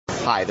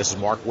Hi, this is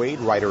Mark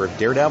Waid, writer of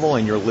Daredevil,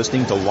 and you're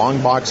listening to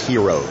Longbox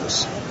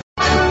Heroes.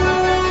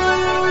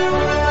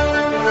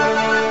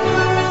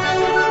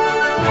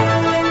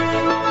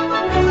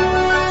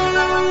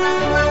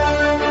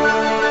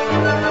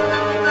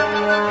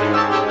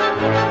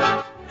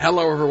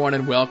 Hello, everyone,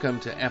 and welcome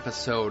to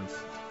episode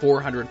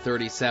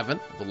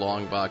 437 of the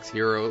Longbox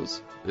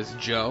Heroes. This is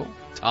Joe.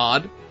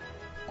 Todd,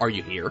 are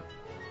you here?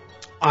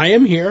 I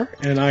am here,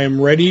 and I am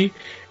ready,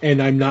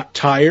 and I'm not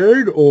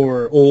tired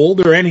or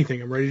old or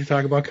anything. I'm ready to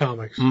talk about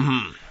comics.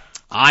 Mm-hmm.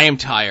 I am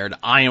tired,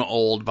 I am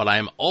old, but I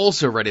am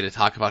also ready to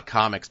talk about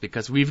comics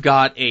because we've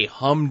got a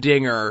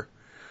humdinger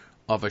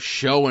of a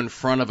show in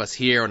front of us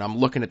here, and I'm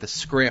looking at the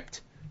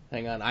script.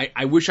 Hang on,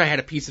 I wish I had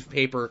a piece of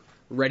paper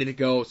ready to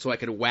go so I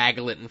could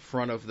waggle it in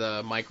front of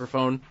the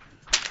microphone.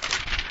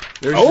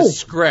 There's the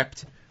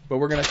script, but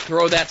we're going to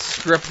throw that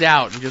script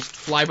out and just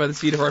fly by the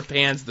seat of our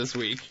pants this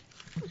week.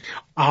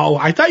 Oh,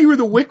 I thought you were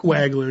the wick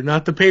waggler,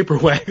 not the paper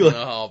waggler.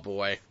 Oh,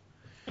 boy.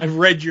 I've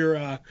read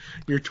your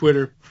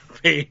Twitter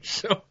page,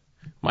 so.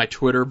 My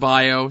Twitter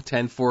bio,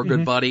 10-4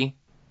 good buddy.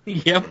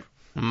 Yep.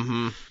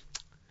 Mm-hmm.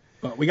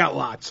 But we got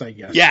lots, I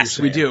guess. Yes,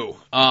 we do.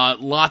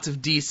 Lots of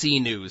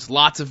DC news,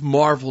 lots of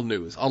Marvel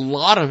news. A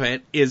lot of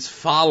it is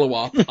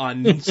follow-up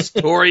on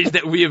stories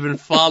that we have been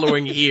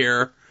following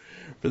here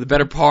for the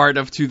better part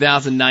of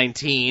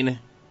 2019.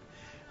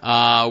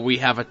 We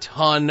have a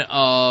ton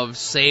of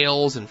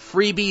sales and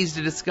freebies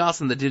to discuss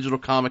on the digital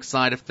comic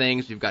side of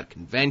things. We've got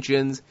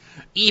conventions,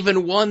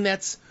 even one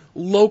that's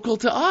local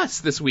to us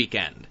this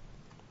weekend.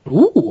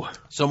 Ooh.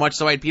 So much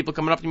so I had people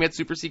coming up to me at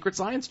Super Secret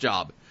Science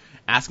Job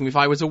asking me if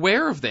I was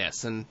aware of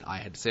this, and I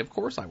had to say, of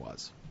course I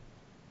was.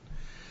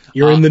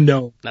 You're in the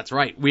know. That's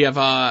right. We have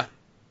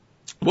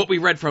what we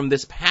read from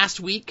this past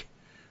week,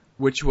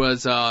 which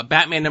was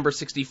Batman number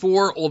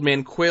 64, Old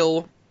Man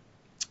Quill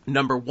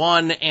number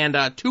 1, and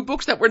 2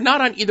 books that were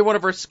not on either one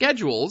of our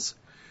schedules.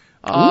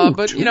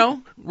 But, you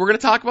know, we're going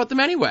to talk about them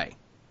anyway.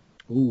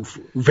 Ooh,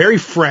 very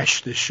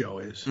fresh this show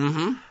is.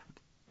 Mm-hmm.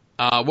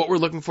 What we're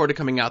looking forward to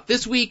coming out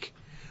this week,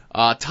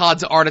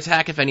 Todd's Art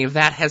Attack, if any of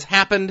that has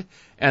happened,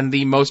 and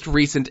the most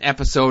recent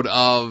episode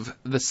of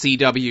the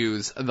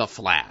CW's The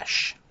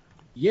Flash.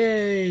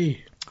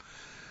 Yay!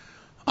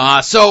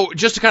 So,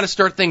 just to kind of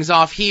start things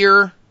off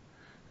here,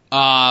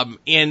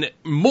 in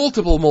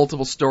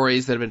multiple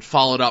stories that have been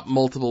followed up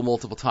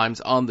multiple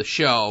times on the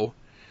show,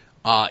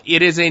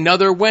 it is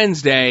another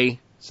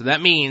Wednesday, so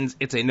that means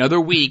it's another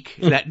week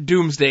that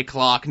Doomsday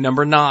Clock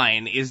number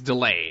 9 is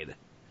delayed.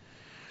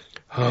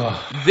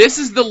 This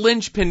is the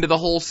linchpin to the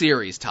whole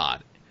series,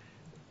 Todd.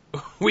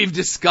 We've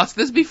discussed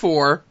this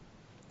before.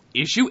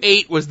 Issue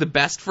 8 was the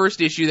best first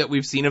issue that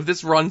we've seen of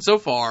this run so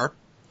far.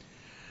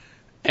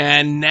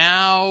 And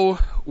now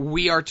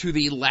we are to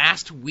the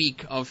last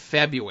week of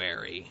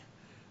February,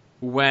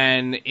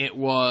 when it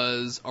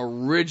was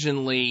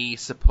originally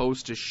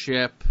supposed to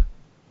ship.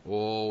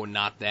 Oh,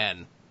 not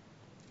then.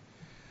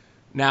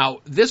 Now,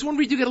 this one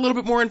we do get a little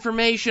bit more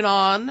information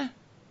on,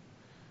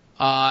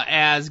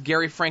 as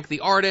Gary Frank,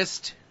 the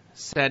artist,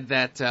 said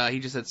that he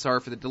just said sorry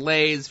for the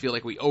delays, feel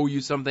like we owe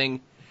you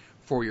something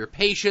for your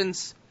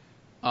patience.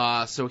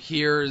 So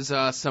here's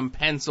some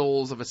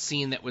pencils of a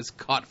scene that was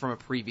cut from a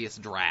previous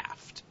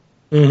draft.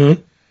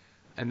 Mm-hmm.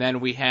 And then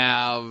we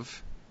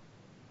have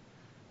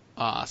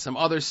some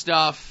other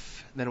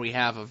stuff. Then we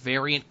have a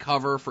variant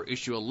cover for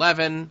issue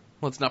 11.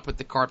 Let's not put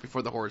the cart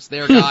before the horse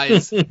there,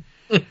 guys.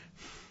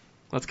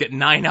 Let's get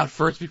 9 out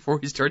first before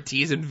we start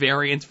teasing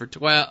variants for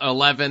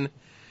 11.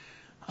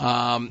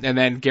 And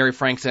then Gary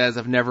Frank says,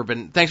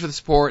 thanks for the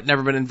support,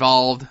 never been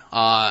involved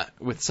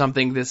with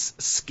something this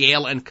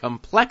scale and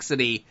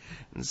complexity,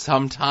 and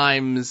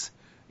sometimes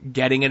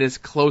getting it as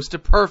close to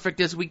perfect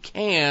as we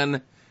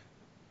can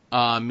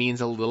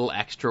means a little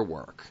extra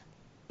work.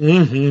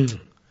 Mm-hmm.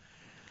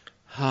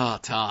 Ah,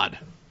 Todd.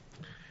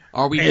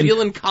 Are we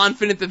feeling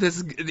confident that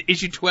this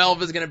issue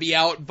 12 is going to be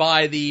out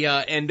by the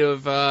end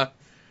of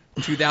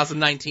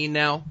 2019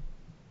 now?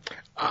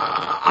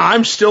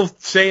 I'm still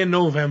saying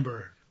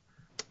November.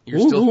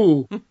 You're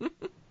still...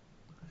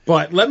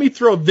 But let me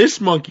throw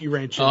this monkey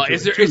wrench into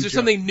is there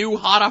something new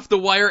hot off the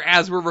wire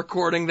as we're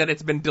recording that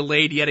it's been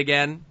delayed yet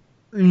again?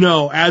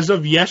 No, as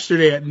of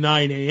yesterday at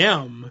 9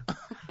 a.m.,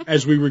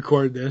 as we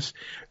record this,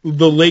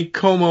 the Lake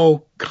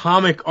Como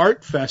Comic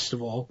Art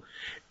Festival,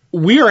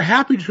 we are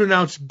happy to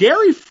announce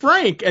Gary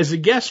Frank as a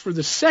guest for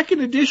the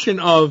second edition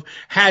of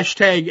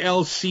 #LCCAF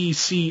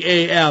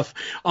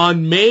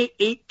on May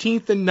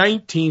 18th and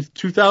 19th,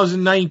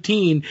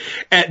 2019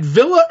 at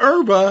Villa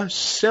Erba,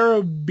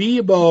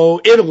 Sarajevo,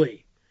 Italy.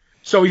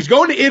 So he's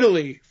going to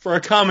Italy for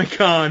a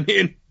Comic-Con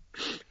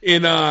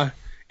in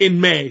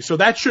May. So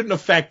that shouldn't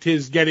affect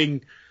his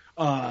getting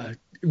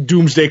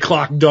Doomsday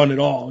Clock done at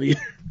all.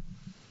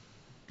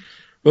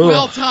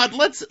 Well, Todd,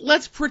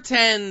 let's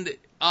pretend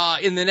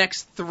in the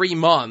next 3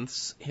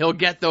 months he'll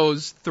get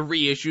those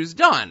 3 issues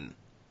done.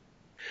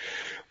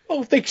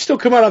 Well, if they still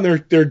come out on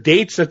their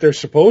dates that they're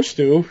supposed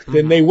to,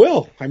 then they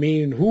will. I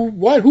mean,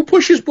 who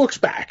pushes books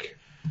back?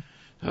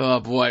 Oh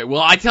boy.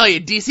 Well, I tell you,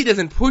 DC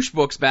doesn't push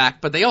books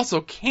back, but they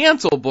also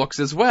cancel books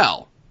as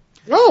well.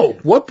 Oh,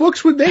 what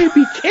books would they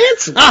be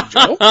canceling,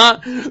 Joe?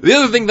 The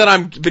other thing that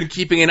I've been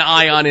keeping an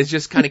eye on is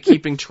just kind of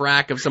keeping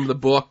track of some of the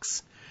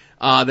books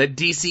that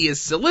DC is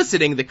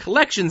soliciting, the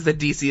collections that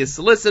DC is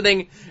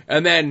soliciting,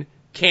 and then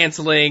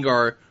canceling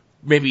or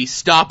maybe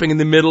stopping in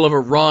the middle of a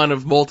run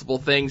of multiple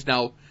things.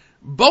 Now,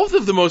 both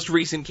of the most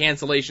recent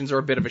cancellations are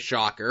a bit of a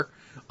shocker.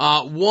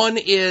 One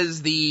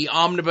is the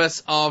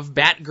omnibus of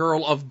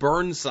Batgirl of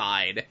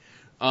Burnside,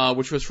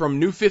 which was from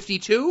New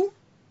 52.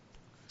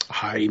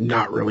 I'm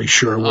not really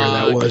sure where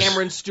that was.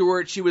 Cameron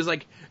Stewart, she was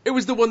like, it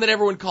was the one that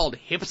everyone called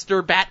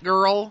hipster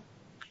Batgirl.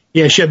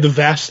 Yeah, she had the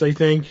vest, I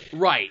think.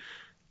 Right.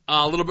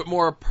 A little bit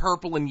more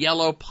purple and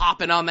yellow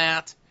popping on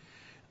that.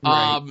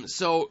 Right.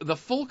 So the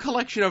full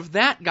collection of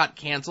that got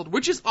canceled,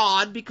 which is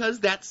odd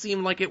because that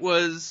seemed like it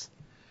was,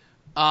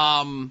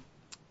 it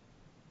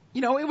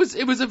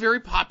was a very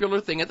popular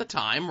thing at the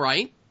time,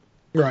 right?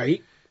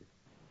 Right.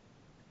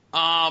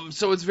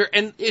 So it's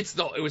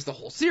it was the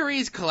whole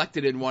series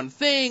collected in one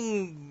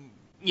thing.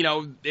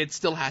 It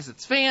still has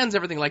its fans,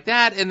 everything like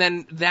that, and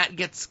then that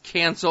gets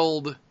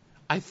canceled.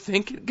 I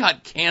think it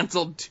got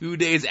canceled 2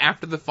 days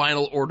after the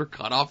final order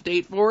cutoff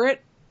date for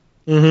it.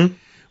 Mm-hmm.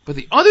 But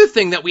the other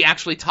thing that we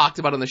actually talked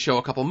about on the show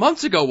a couple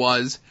months ago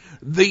was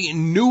the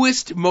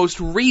newest, most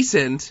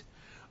recent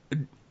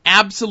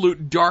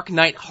Absolute Dark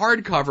Knight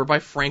hardcover by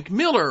Frank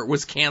Miller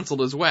was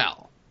canceled as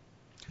well.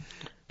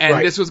 And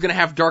Right. This was going to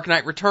have Dark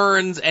Knight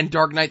Returns and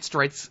Dark Knight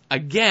Strikes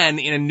Again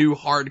in a new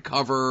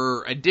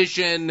hardcover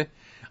edition,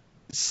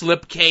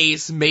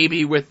 slipcase,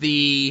 maybe with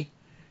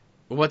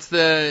what's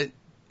the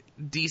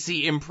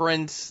DC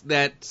imprint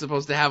that's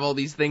supposed to have all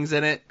these things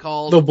in it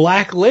called? The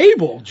Black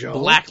Label, Joe.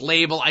 Black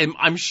Label.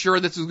 I'm sure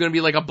this was going to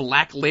be like a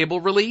Black Label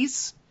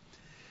release.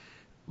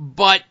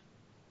 But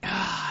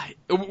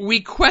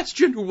we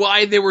questioned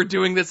why they were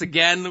doing this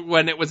again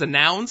when it was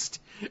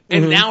announced.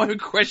 And now I'm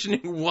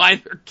questioning why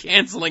they're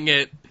canceling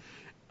it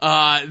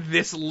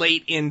this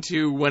late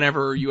into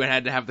whenever you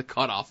had to have the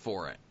cutoff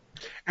for it.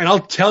 And I'll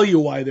tell you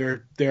why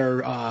they're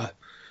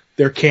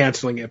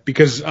canceling it,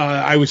 because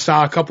I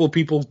saw a couple of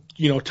people,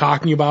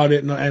 talking about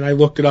it, and I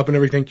looked it up and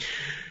everything.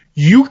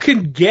 You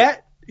can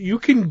get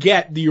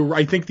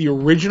I think the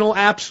original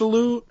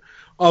Absolute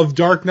of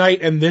Dark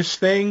Knight and this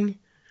thing,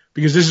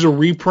 because this is a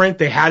reprint.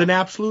 They had an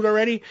Absolute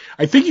already.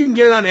 I think you can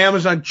get it on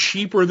Amazon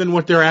cheaper than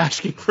what they're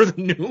asking for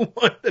the new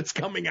one that's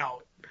coming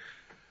out.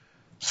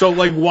 So,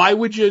 why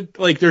would you,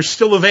 they're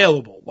still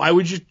available. Why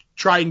would you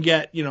try and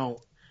get, do you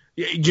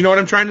know what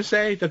I'm trying to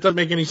say? That doesn't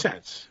make any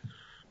sense.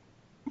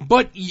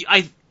 But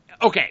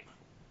okay.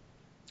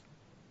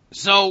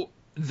 So,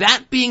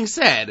 that being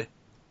said,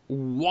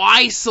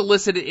 why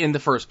solicit it in the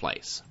first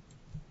place?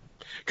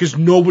 Because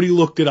nobody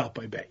looked it up,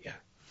 I bet you.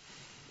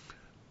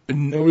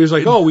 Nobody was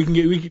like, oh, you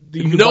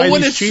can No buy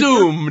one these cheaper?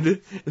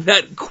 assumed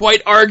that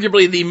quite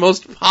arguably the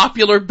most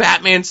popular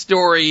Batman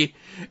story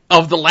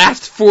of the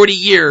last 40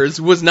 years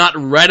was not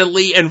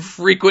readily and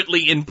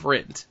frequently in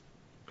print.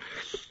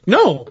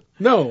 No.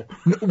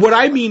 What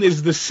I mean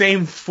is the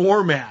same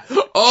format.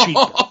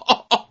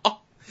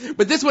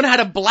 But this one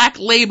had a Black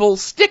Label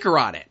sticker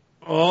on it.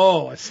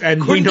 Oh, and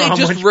we Couldn't know they how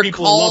just much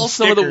people recall love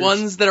some of the stickers.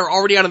 ones that are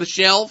already on the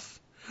shelf?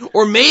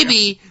 Or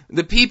maybe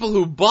the people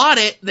who bought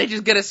it, they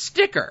just get a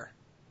sticker.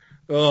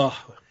 Ugh.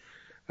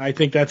 I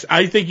think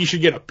you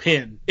should get a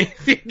pin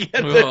if you get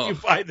that. You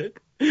buy it.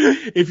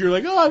 If you're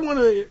like, oh, I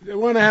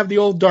want to have the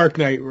old Dark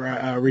Knight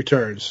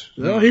Returns.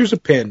 Well, here's a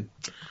pin.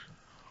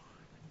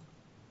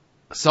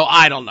 So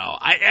I don't know.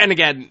 And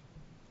again,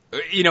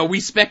 we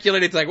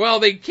speculate. It's like, well,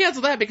 they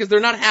canceled that because they're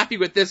not happy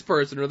with this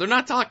person, or they're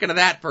not talking to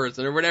that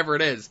person, or whatever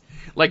it is.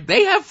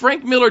 They have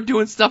Frank Miller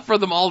doing stuff for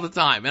them all the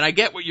time. And I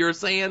get what you're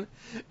saying,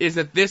 is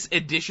that this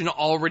edition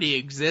already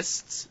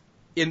exists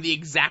in the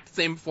exact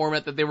same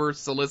format that they were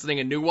soliciting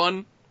a new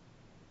one.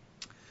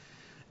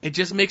 It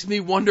just makes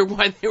me wonder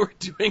why they were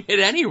doing it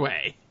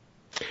anyway.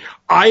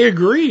 I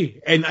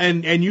agree.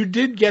 And you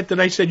did get that.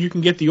 I said you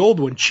can get the old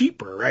one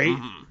cheaper, right?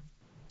 Mm-hmm.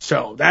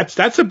 So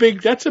that's a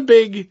big, I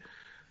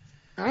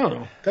don't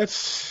know.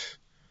 That's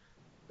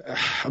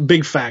a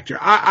big factor.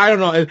 I don't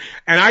know.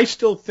 And I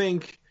still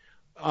think,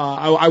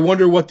 I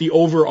wonder what the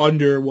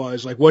over-under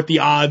was, what the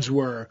odds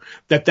were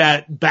that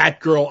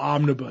Batgirl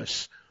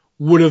omnibus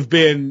would have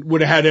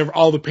had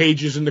all the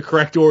pages in the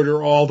correct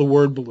order, all the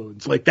word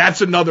balloons.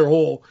 That's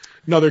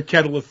another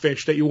kettle of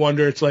fish that you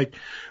wonder. It's like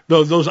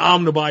those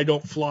omnibi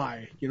don't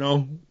fly,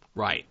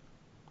 Right.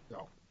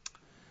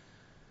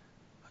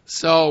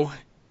 So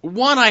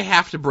one I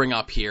have to bring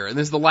up here, and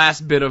this is the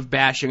last bit of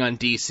bashing on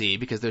DC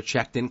because they're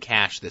checked in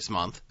cash this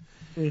month.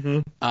 Mm-hmm.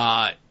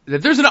 That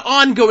there's an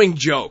ongoing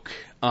joke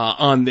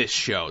on this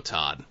show,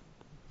 Todd.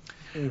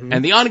 Mm-hmm.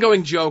 And the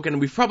ongoing joke, and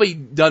we've probably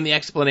done the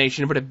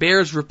explanation, but it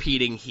bears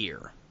repeating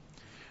here.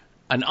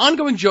 An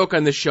ongoing joke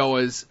on this show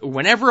is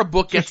whenever a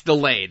book gets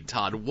delayed,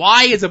 Todd,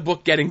 why is a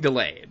book getting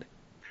delayed?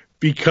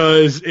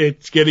 Because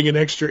it's getting an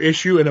extra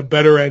issue and a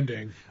better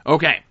ending.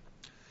 Okay.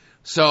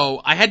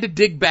 So I had to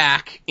dig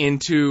back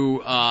into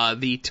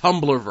the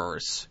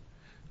Tumblrverse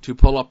to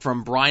pull up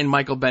from Brian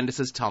Michael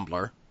Bendis'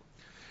 Tumblr.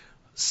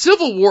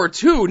 Civil War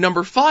II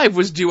number 5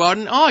 was due out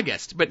in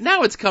August, but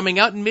now it's coming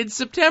out in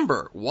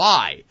mid-September.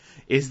 Why?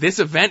 Is this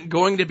event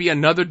going to be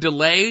another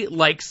delay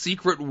like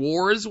Secret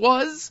Wars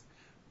was?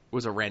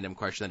 Was a random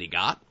question that he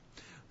got.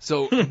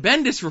 So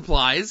Bendis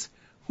replies,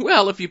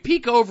 well, if you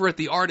peek over at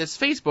the artist's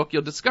Facebook,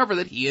 you'll discover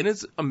that he and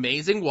his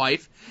amazing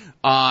wife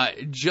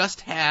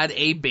just had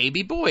a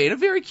baby boy, and a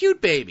very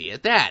cute baby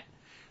at that.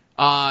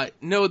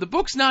 No, the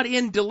book's not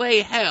in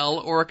delay hell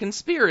or a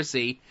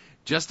conspiracy.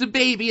 Just a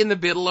baby in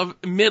the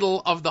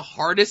middle of the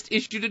hardest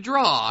issue to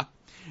draw.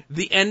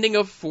 The ending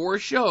of 4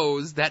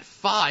 shows that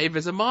 5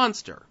 is a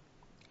monster.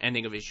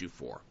 Ending of issue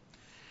 4.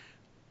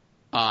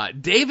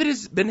 David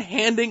has been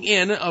handing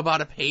in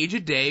about a page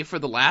a day for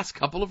the last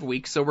couple of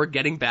weeks, so we're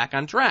getting back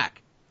on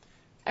track.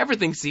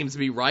 Everything seems to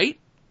be right.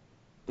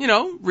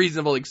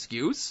 Reasonable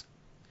excuse.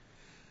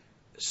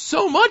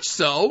 So much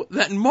so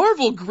that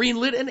Marvel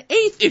greenlit an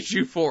 8th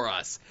issue for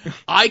us.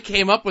 I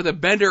came up with a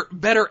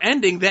better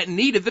ending that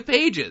needed the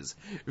pages.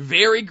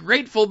 Very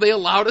grateful they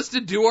allowed us to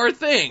do our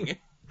thing.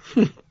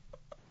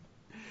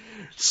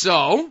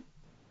 So,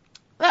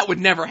 that would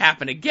never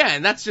happen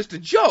again. That's just a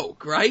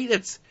joke, right?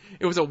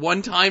 It was a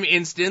one-time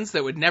instance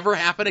that would never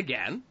happen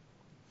again.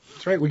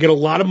 That's right. We get a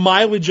lot of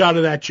mileage out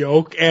of that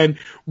joke, and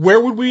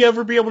where would we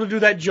ever be able to do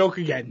that joke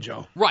again,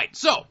 Joe? Right.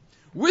 So,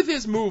 with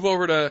his move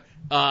over to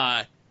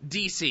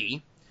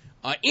DC,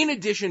 in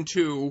addition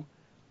to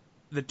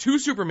the 2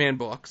 Superman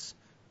books,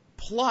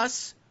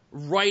 plus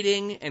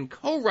writing and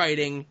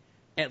co-writing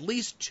at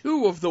least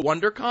 2 of the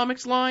Wonder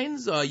Comics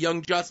lines,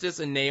 Young Justice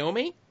and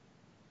Naomi,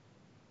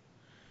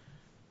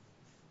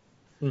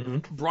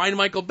 Brian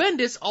Michael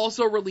Bendis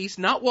also released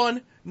not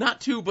 1, not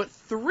 2, but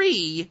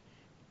 3,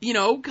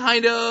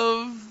 kind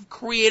of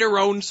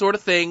create-our-own sort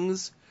of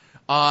things.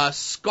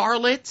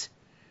 Scarlet,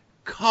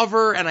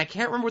 Cover, and I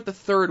can't remember what the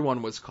third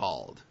one was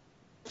called.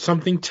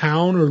 Something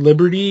Town or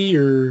Liberty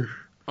or...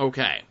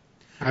 Okay.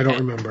 I don't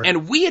remember.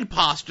 And we had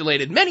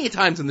postulated many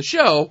times in the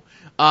show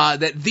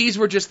that these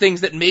were just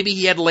things that maybe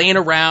he had laying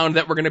around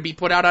that were going to be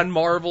put out on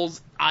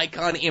Marvel's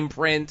Icon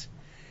imprint.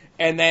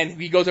 And then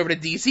he goes over to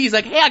DC. He's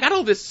like, hey, I got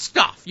all this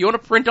stuff. You want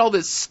to print all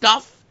this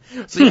stuff?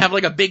 So you have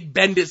like a big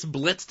Bendis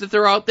blitz to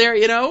throw out there,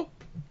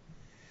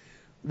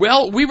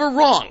 Well, we were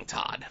wrong,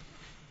 Todd.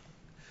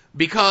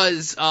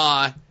 Because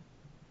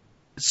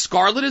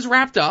Scarlet is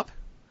wrapped up.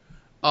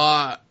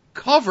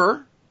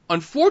 Cover,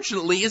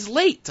 unfortunately, is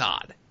late,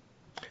 Todd.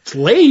 It's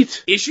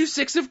late? Issue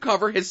 6 of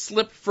Cover has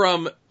slipped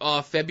from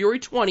February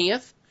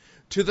 20th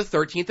to the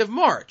 13th of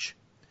March.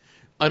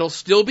 It'll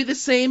still be the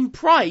same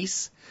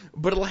price,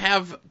 but it'll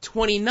have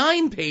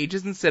 29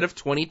 pages instead of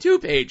 22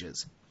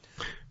 pages.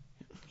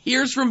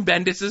 Here's from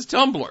Bendis'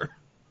 Tumblr.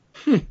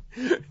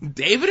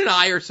 David and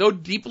I are so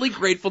deeply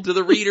grateful to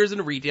the readers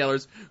and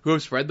retailers who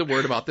have spread the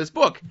word about this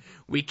book.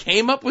 We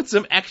came up with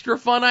some extra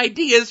fun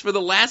ideas for the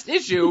last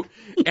issue,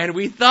 and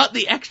we thought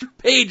the extra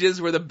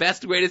pages were the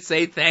best way to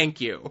say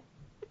thank you.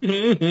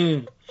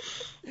 I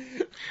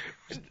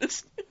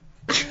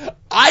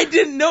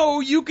didn't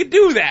know you could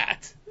do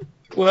that.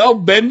 Well,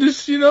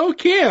 Bendis,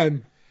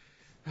 can.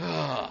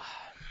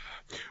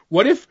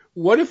 What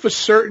if a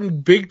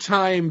certain big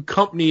time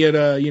company at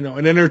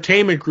an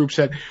entertainment group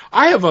said,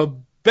 I have a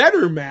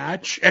better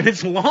match and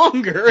it's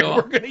longer and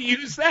we're going to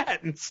use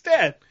that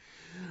instead?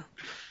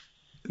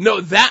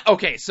 No,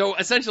 okay, so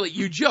essentially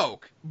you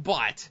joke,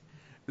 but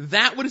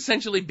that would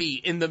essentially be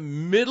in the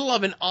middle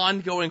of an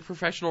ongoing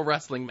professional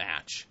wrestling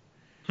match.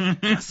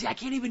 See, I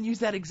can't even use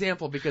that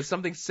example because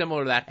something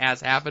similar to that has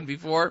happened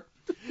before.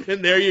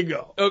 And there you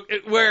go.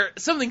 Where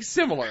something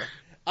similar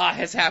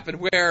has happened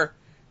where,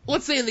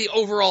 let's say in the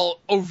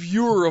overall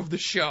ovure of the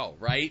show,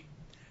 right?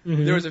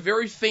 Mm-hmm. There was a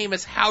very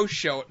famous house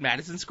show at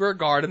Madison Square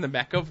Garden, the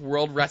mecca of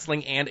world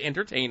wrestling and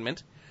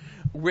entertainment,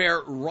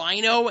 where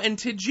Rhino and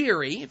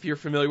Tajiri, if you're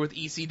familiar with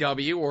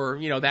ECW or,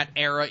 that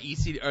era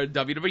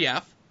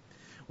WWF,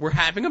 were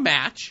having a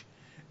match,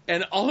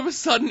 and all of a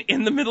sudden,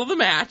 in the middle of the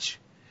match,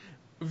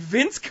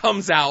 Vince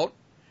comes out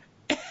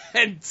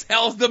and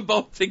tells them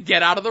both to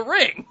get out of the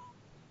ring.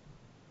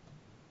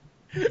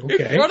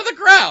 Okay. In front of the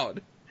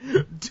crowd.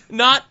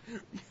 Not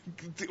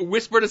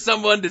whisper to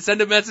someone to send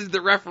a message to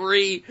the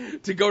referee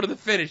to go to the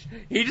finish.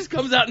 He just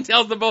comes out and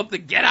tells them both to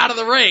get out of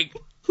the ring.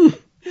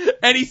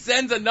 And he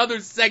sends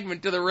another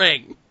segment to the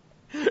ring.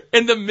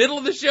 In the middle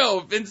of the show,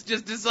 Vince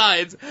just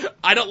decides,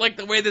 I don't like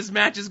the way this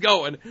match is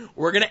going.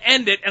 We're going to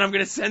end it, and I'm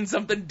going to send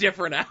something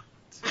different out.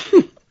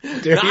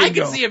 Now, I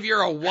can see if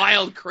you're a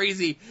wild,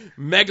 crazy,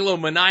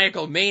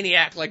 megalomaniacal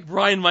maniac like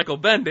Brian Michael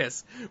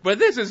Bendis, but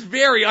this is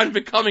very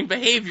unbecoming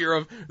behavior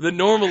of the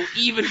normal,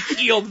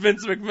 even-keeled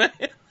Vince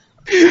McMahon.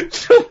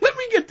 So let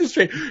me get this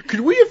straight. Could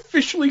we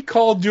officially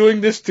call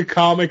doing this to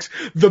comics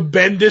the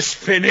Bendis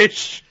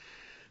finish?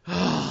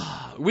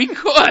 We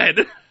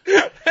could.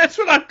 That's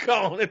what I'm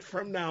calling it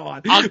from now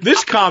on.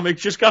 This comic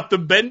just got the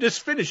Bendis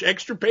finish,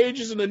 extra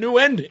pages and a new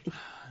ending.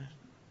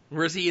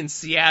 Where is he in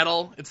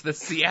Seattle? It's the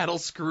Seattle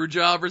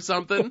Screwjob or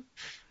something?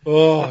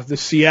 Oh, the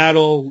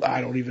Seattle,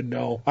 I don't even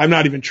know. I'm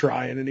not even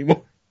trying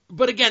anymore.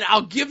 But again,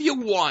 I'll give you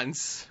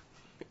once,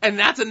 and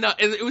that's enough.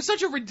 It was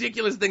such a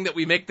ridiculous thing that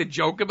we make the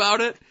joke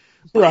about it.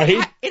 Right.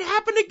 It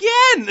happened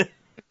again.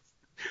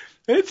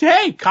 It's,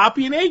 hey,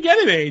 copy an A, get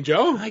an A,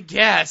 Joe. I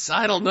guess.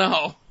 I don't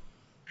know.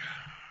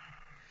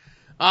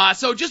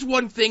 So just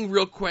one thing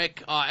real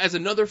quick, as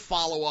another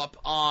follow-up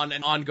on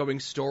an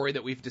ongoing story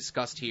that we've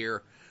discussed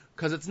here,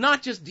 because it's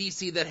not just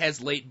DC that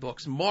has late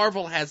books.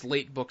 Marvel has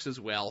late books as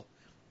well.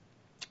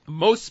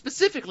 Most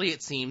specifically,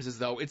 it seems as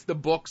though it's the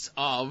books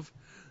of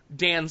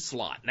Dan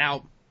Slott.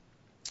 Now,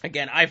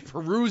 again, I've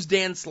perused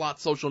Dan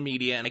Slott's social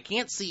media, and I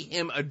can't see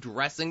him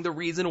addressing the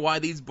reason why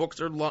these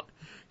books are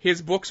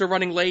his books are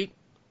running late.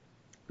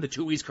 The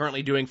two he's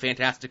currently doing,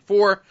 Fantastic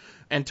Four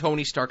and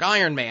Tony Stark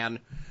Iron Man.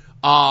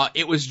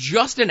 It was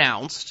just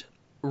announced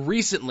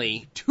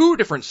recently, 2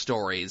 different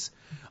stories.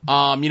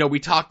 We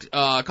talked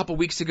a couple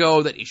weeks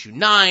ago that issue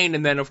 9,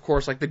 and then of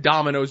course, like the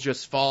dominoes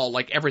just fall,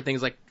 like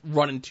everything's like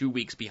running 2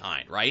 weeks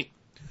behind, right?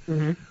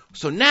 Mm-hmm.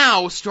 So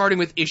now, starting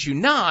with issue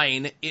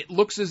 9, it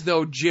looks as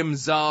though Jim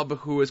Zub,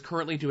 who is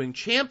currently doing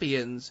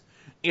Champions,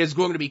 is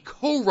going to be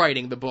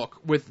co-writing the book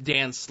with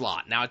Dan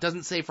Slott. Now, it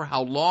doesn't say for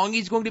how long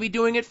he's going to be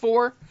doing it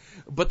for,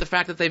 but the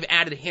fact that they've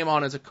added him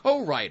on as a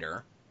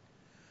co-writer,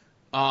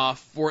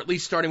 for at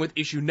least starting with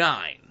issue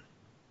 9.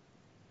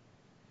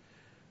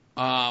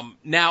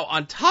 Now,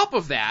 on top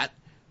of that,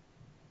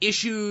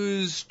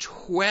 issues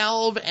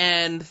 12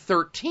 and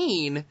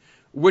 13,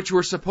 which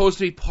were supposed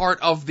to be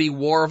part of the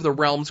War of the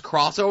Realms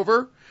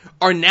crossover,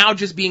 are now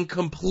just being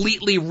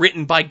completely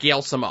written by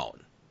Gail Simone.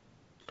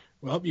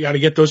 Well, you got to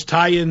get those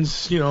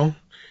tie-ins,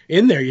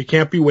 in there. You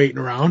can't be waiting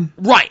around.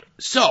 Right.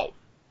 So,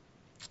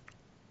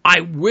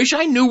 I wish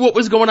I knew what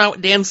was going on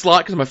with Dan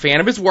Slott, because I'm a fan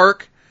of his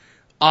work.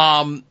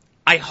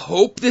 I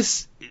hope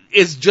this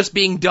is just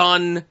being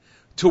done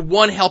to,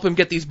 1, help him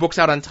get these books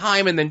out on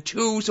time, and then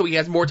 2, so he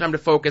has more time to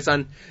focus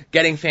on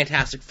getting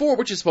Fantastic Four,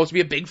 which is supposed to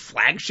be a big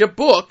flagship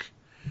book.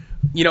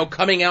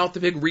 Coming out, the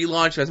big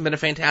relaunch. There hasn't been a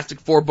Fantastic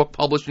Four book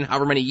published in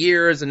however many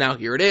years, and now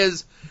here it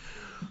is.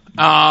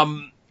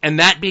 And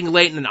that being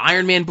late, and an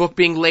Iron Man book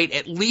being late,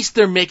 at least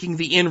they're making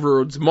the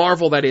inroads,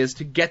 Marvel that is,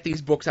 to get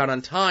these books out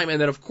on time. And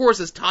then, of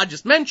course, as Todd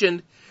just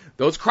mentioned,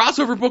 those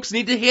crossover books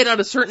need to hit at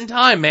a certain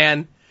time,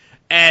 man.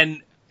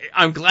 And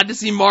I'm glad to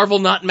see Marvel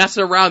not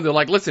messing around. They're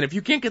like, listen, if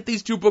you can't get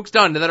these 2 books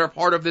done that are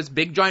part of this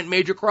big, giant,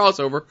 major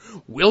crossover,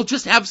 we'll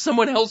just have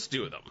someone else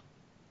do them.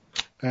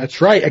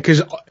 That's right,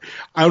 because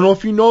I don't know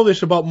if you know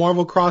this about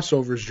Marvel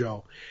crossovers,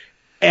 Joe.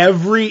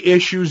 Every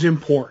issue's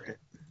important.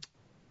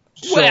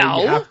 So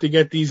you have to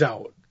get these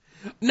out.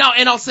 No,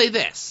 and I'll say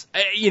this.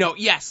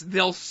 Yes,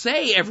 they'll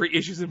say every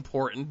issue's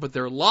important, but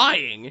they're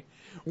lying.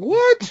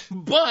 What?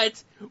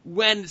 But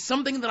when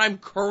something that I'm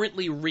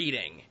currently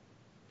reading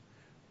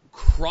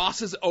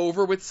crosses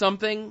over with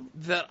something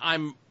that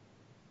I'm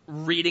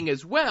reading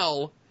as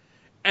well,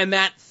 and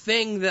that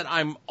thing that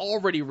I'm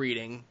already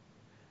reading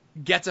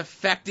gets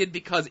affected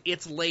because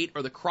it's late,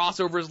 or the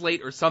crossover's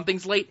late, or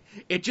something's late,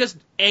 it just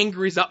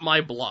angries up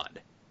my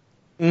blood.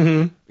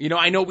 Mm-hmm.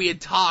 I know we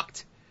had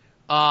talked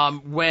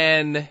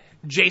when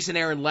Jason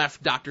Aaron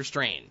left Doctor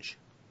Strange.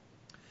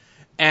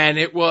 And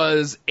it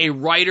was a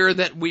writer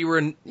that we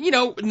were,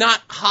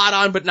 not hot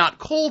on, but not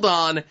cold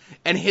on,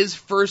 and his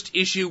first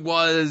issue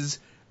was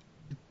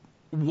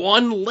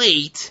 1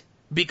 late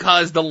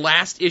because the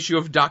last issue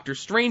of Doctor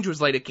Strange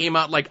was late. It came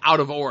out, out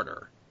of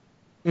order.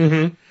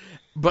 Mm-hmm.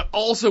 But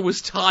also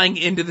was tying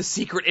into the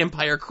Secret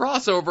Empire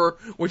crossover,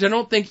 which I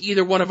don't think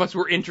either one of us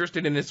were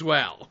interested in as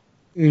well.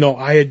 No,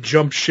 I had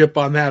jumped ship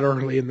on that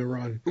early in the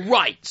run.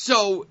 Right.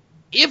 So,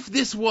 if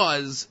this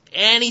was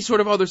any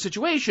sort of other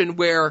situation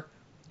where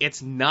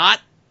it's not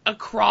a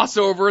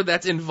crossover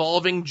that's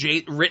involving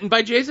written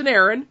by Jason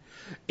Aaron,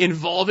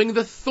 involving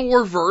the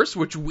Thorverse,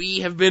 which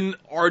we have been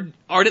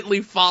ardently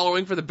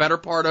following for the better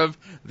part of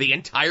the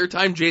entire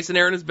time Jason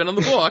Aaron has been on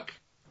the book,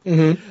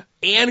 mm-hmm.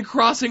 and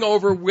crossing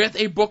over with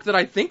a book that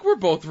I think we're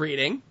both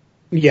reading.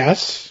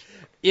 Yes.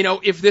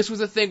 If this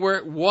was a thing where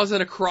it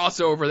wasn't a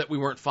crossover that we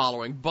weren't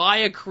following, by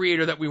a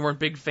creator that we weren't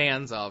big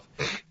fans of,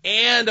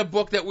 and a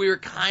book that we were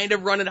kind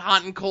of running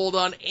hot and cold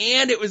on,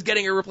 and it was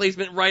getting a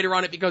replacement writer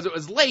on it because it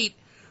was late,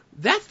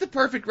 that's the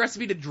perfect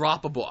recipe to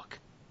drop a book.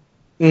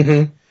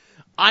 Mm-hmm.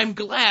 I'm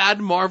glad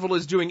Marvel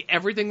is doing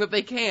everything that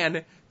they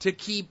can to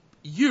keep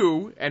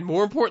you, and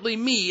more importantly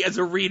me, as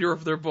a reader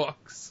of their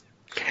books.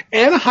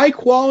 And a high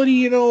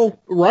quality,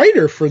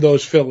 writer for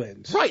those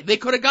fill-ins. Right, they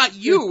could have got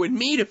you and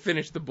me to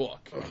finish the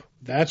book.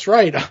 That's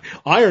right.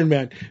 Iron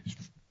Man.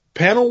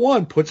 Panel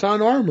 1 puts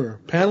on armor.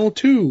 Panel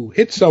 2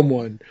 hits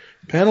someone.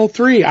 Panel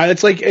 3. Panel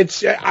 3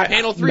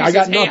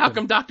 says, hey, how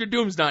come Dr.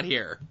 Doom's not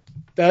here?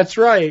 That's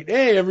right.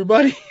 Hey,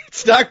 everybody,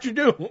 it's Dr.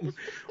 Doom.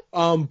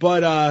 I don't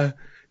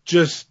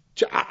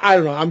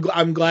know.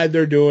 I'm glad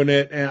they're doing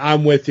it, and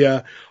I'm with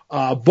you.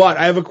 But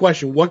I have a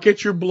question. What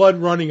gets your blood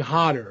running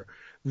hotter?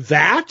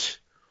 That,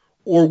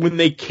 or when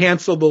they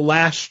cancel the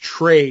last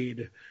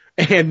trade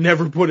and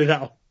never put it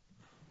out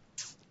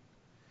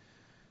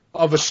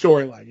of a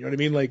storyline? You know what I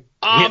mean? Like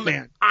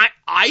Hitman. I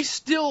I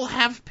still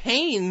have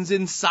pains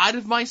inside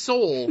of my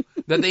soul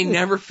that they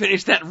never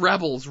finished that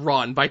Rebels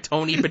run by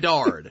Tony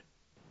Bedard.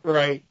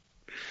 Right.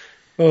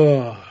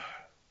 Oh.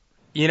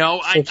 You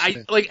know, So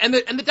I like, and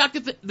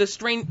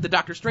the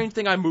Doctor Strange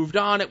thing, I moved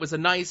on. It was a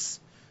nice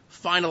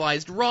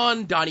finalized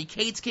run. Donny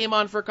Cates came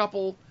on for a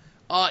couple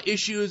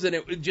issues, and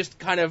it just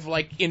kind of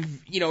like, it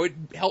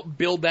helped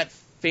build that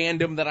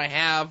fandom that I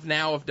have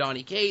now of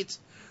Donny Cates.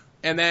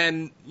 And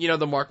then,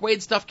 the Mark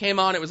Waid stuff came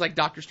on. It was like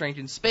Doctor Strange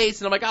in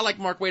space, and I'm like, I like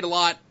Mark Waid a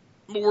lot,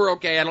 but we're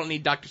okay. I don't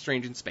need Doctor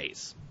Strange in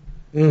space.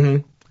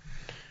 Mm-hmm.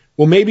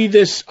 Well, maybe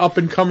this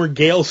up-and-comer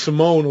Gail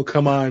Simone will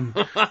come on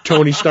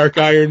Tony Stark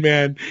Iron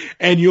Man,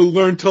 and you'll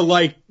learn to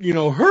like,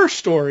 her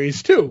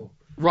stories, too.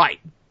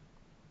 Right.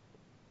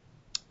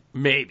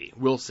 Maybe.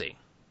 We'll see.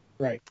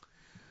 Right.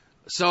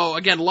 So,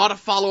 again, a lot of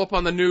follow-up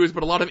on the news,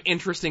 but a lot of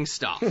interesting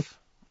stuff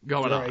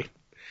going on.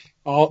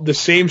 All the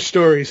same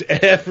stories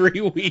every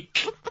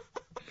week.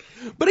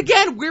 But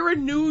again, we're a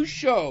news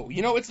show.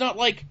 It's not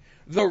like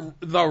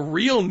the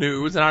real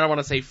news, and I don't want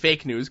to say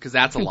fake news because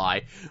that's a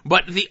lie,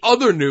 but the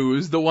other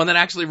news, the one that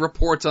actually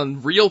reports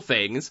on real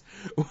things,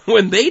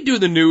 when they do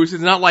the news,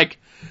 it's not like,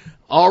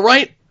 all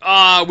right,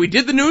 we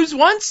did the news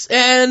once,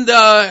 and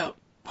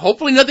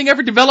hopefully nothing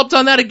ever developed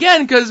on that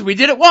again because we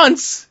did it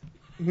once.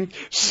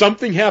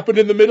 Something happened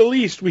in the Middle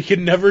East. We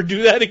can never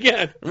do that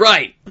again.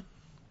 Right.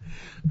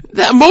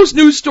 Most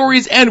news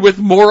stories end with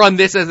more on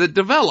this as it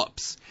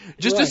develops.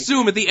 Just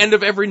assume at the end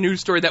of every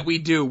news story that we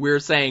do, we're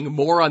saying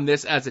more on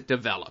this as it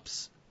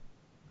develops.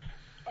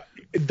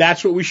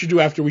 That's what we should do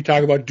after we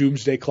talk about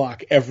Doomsday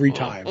Clock every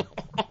time.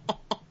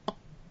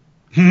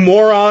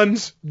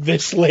 Morons,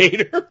 this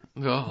later.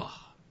 Oh.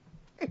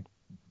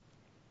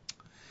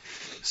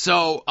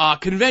 So,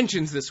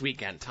 conventions this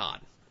weekend,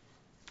 Todd.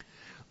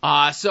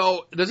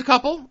 So, there's a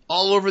couple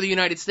all over the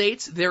United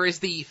States. There is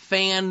the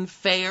Fan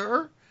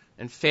Fair,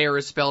 and fair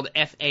is spelled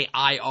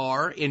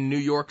F-A-I-R, in New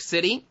York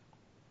City.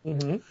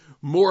 Mm-hmm.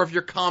 More of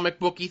your comic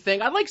booky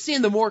thing. I like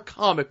seeing the more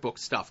comic book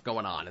stuff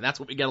going on, and that's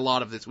what we get a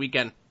lot of this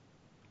weekend.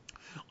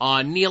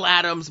 Neil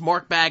Adams,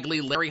 Mark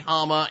Bagley, Larry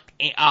Hama,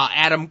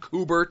 Adam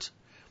Kubert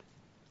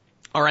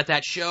are at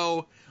that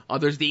show.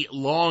 There's the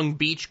Long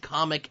Beach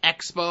Comic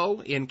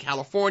Expo in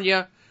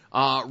California.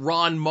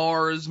 Ron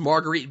Mars,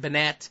 Marguerite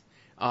Bennett,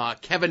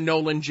 Kevin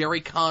Nolan,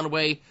 Jerry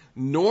Conway,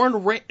 Norm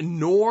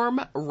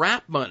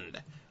Rapmund.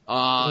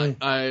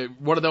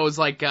 One of those,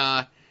 like,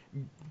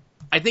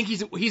 I think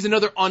he's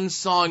another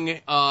unsung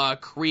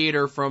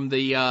creator from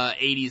the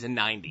 80s and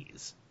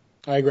 90s.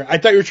 I agree. I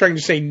thought you were trying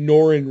to say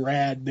Norin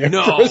Rad there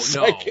for a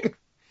second.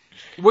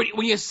 No.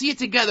 When you see it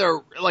together,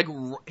 like,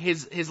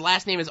 his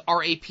last name is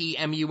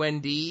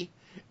Rapmund,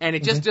 and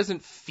it just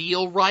doesn't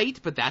feel right,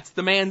 but that's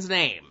the man's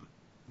name.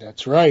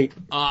 That's right.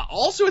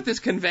 Also at this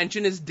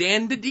convention is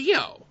Dan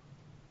DiDio.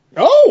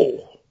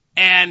 Oh!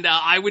 And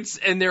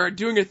and they're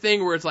doing a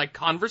thing where it's like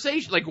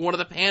conversation, like one of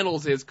the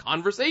panels is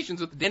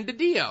conversations with Dan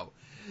DiDio.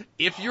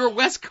 If you're a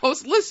West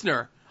Coast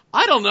listener,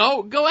 I don't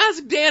know, go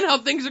ask Dan how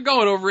things are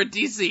going over at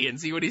DC and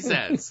see what he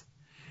says.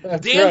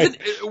 That's Dan's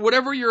right.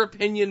 Whatever your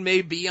opinion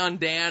may be on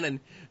Dan, and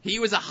he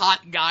was a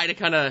hot guy to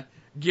kind of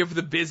give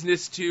the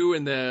business to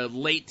in the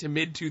late to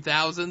mid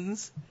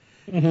 2000s.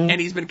 Mm-hmm. And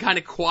he's been kind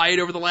of quiet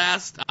over the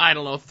last,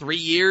 3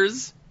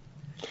 years.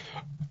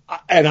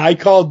 And I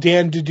call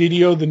Dan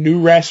DiDio the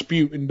new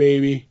Rasputin,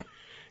 baby.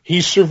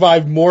 He's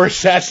survived more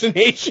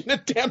assassination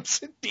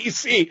attempts at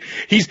DC.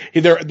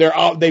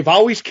 They've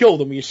always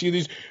killed him. You see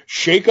these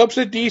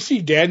shakeups at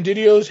DC. Dan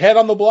Didio's head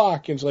on the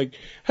block, and it's like,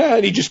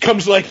 and he just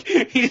comes like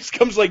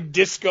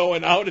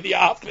discoing out of the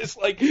office,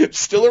 like,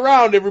 still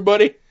around,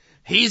 everybody.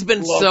 He's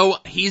been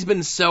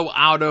so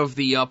out of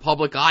the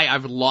public eye.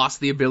 I've lost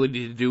the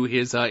ability to do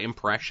his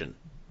impression.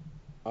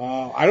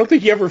 I don't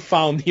think he ever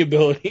found the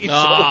ability.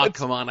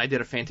 Come on! I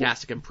did a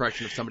fantastic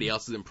impression of somebody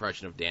else's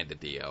impression of Dan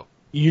DiDio.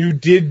 You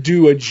did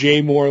do a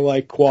Jay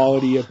Moore-like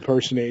quality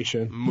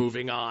impersonation.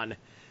 Moving on.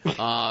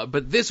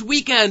 But this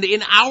weekend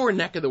in our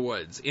neck of the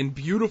woods, in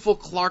beautiful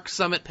Clark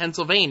Summit,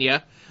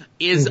 Pennsylvania,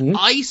 is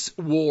Ice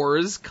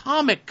Wars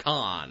Comic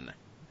Con.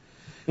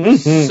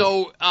 Mm-hmm.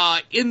 So,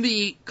 in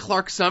the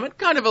Clark Summit,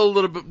 kind of a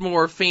little bit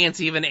more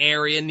fancy of an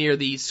area near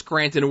the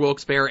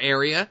Scranton-Wilkes-Barre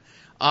area,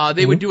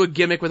 they would do a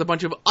gimmick with a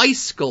bunch of ice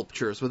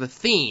sculptures with a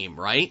theme,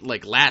 right?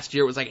 Like last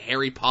year it was like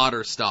Harry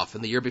Potter stuff,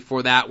 and the year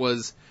before that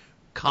was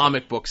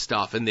comic book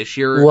stuff, and this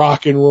year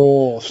rock and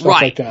roll stuff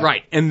like that.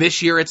 Right. And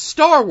this year it's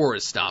Star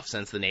Wars stuff,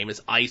 since the name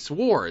is Ice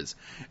Wars.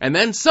 And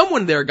then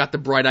someone there got the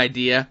bright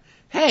idea,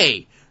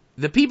 hey,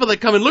 the people that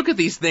come and look at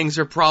these things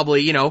are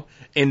probably,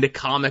 into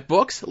comic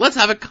books. Let's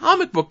have a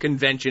comic book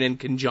convention in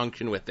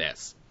conjunction with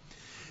this.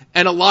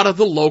 And a lot of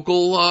the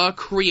local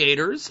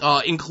creators,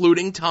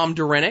 including Tom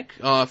Derenick,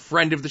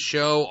 friend of the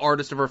show,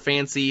 artist of our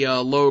fancy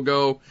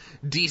logo,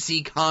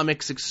 DC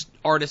Comics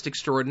artist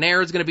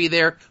extraordinaire is going to be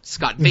there.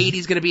 Scott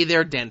Beatty's going to be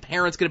there. Dan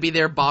Parent's going to be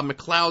there. Bob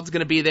McLeod's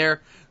going to be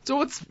there.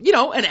 So it's,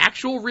 an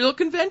actual real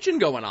convention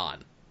going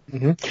on.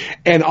 Mm-hmm.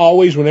 And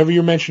always, whenever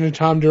you're mentioning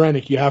Tom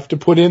Derenick, you have to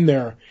put in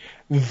there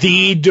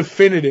the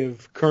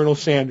definitive Colonel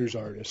Sanders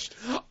artist.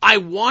 I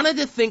wanted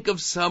to think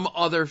of some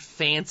other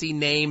fancy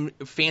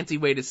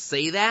way to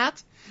say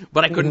that,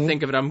 but I couldn't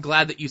think of it. I'm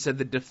glad that you said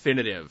the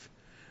definitive.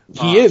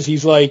 He is.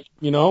 He's like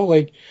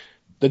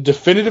the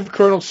definitive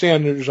Colonel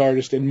Sanders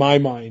artist in my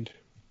mind.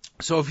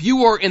 So if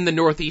you are in the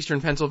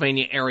northeastern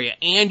Pennsylvania area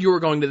and you are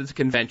going to this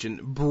convention,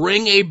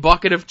 bring a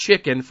bucket of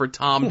chicken for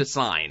Tom to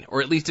sign,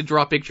 or at least to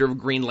draw a picture of a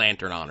Green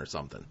Lantern on or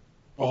something.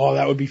 Oh,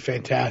 that would be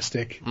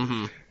fantastic.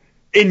 Mm-hmm.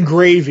 In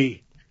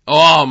gravy.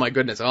 Oh, my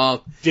goodness.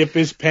 Oh. Dip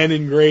his pen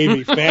in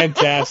gravy.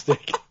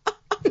 Fantastic.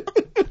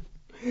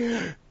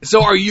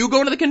 So are you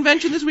going to the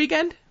convention this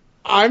weekend?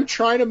 I'm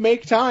trying to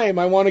make time.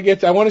 I want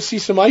to see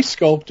some ice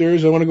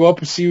sculptors. I want to go up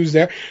and see who's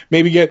there.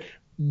 Maybe get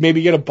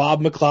a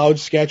Bob McLeod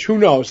sketch. Who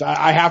knows?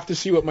 I have to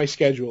see what my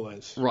schedule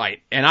is.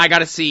 Right. And I got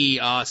to see,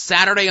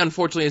 Saturday,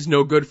 unfortunately, is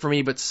no good for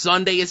me, but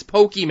Sunday is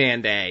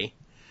Pokemon Day.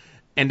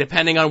 And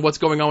depending on what's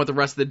going on with the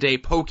rest of the day,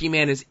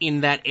 Pokemon is in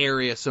that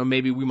area, so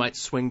maybe we might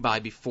swing by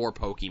before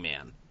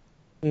Pokemon.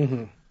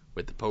 Mm-hmm.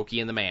 With the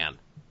Pokey and the Man.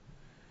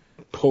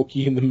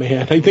 Pokey and the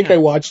Man. I think I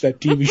watched that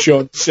TV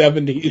show in the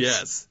 70s.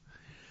 Yes.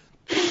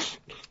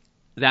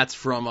 That's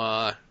from,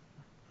 our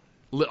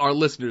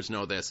listeners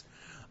know this.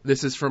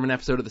 This is from an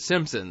episode of The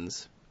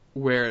Simpsons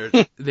where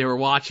they were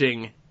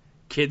watching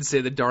kids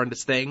say the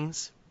darndest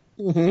things.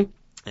 Mm-hmm. And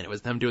it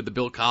was them doing the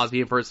Bill Cosby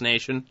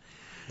impersonation.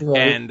 Right.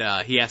 And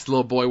he asked the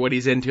little boy what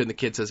he's into, and the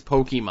kid says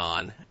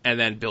Pokemon. And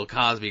then Bill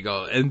Cosby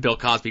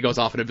goes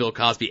off in a Bill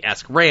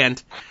Cosby-esque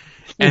rant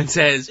and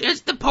says,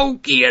 "It's the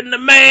Pokey and the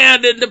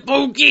Man and the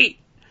Pokey."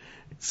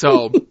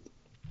 So,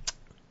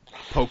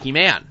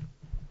 Pokemon.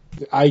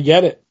 I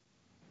get it.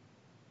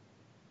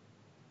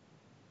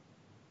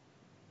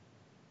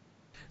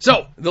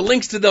 So, the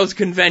links to those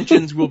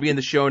conventions will be in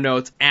the show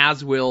notes,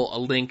 as will a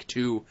link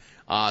to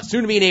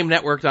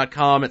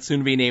soon-to-be-named-network.com at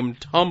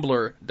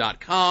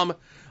soon-to-be-named-tumblr.com,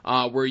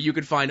 where you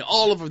can find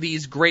all of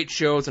these great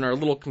shows and our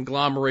little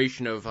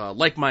conglomeration of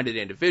like-minded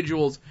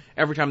individuals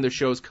every time their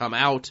shows come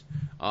out,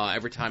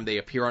 every time they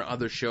appear on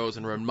other shows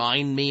and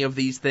remind me of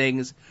these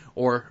things,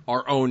 or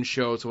our own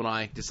shows when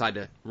I decide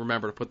to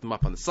remember to put them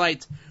up on the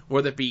site,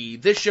 whether it be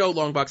this show,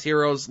 Longbox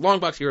Heroes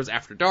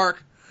After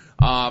Dark,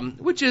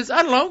 which is,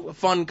 I don't know, a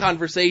fun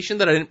conversation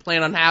that I didn't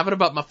plan on having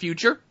about my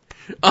future.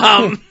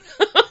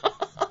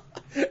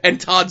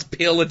 And Todd's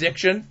pill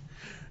addiction.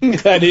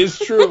 That is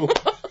true.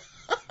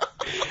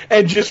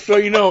 And just so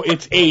you know,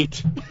 it's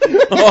 8.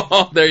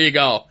 Oh, there you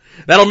go.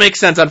 That'll make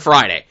sense on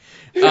Friday.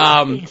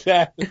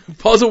 Exactly.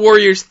 Puzzle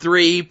Warriors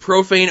 3,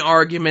 Profane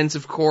Arguments,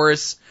 of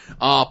course,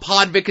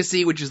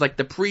 Podvocacy, which is like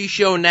the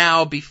pre-show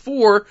now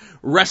before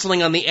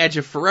Wrestling on the Edge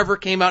of Forever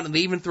came out, and they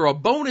even throw a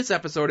bonus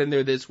episode in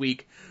there this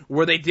week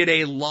where they did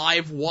a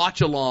live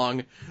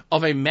watch-along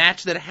of a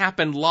match that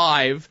happened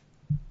live.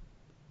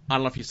 I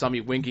don't know if you saw me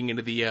winking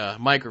into the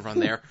microphone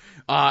there.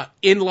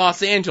 In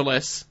Los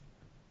Angeles,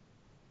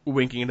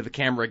 winking into the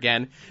camera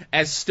again,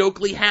 as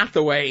Stokely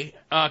Hathaway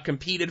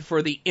competed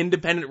for the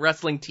Independent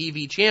Wrestling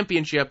TV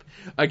Championship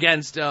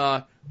against,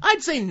 I'd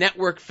say,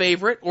 network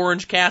favorite,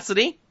 Orange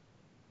Cassidy.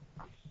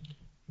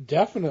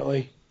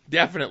 Definitely.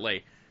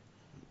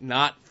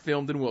 Not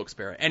filmed in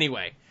Wilkes-Barre.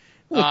 Anyway.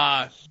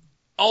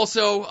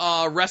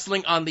 Also,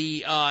 Wrestling on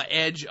the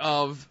Edge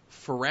of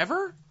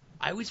Forever?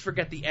 I always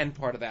forget the end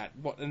part of that.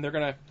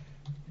 And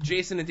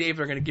Jason and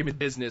Dave are going to give me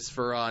business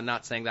for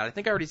not saying that. I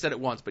think I already said it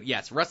once, but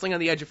yes, Wrestling on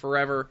the Edge of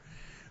Forever,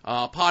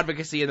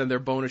 Podvocacy, and then their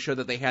bonus show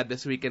that they had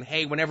this week. And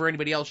hey, whenever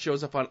anybody else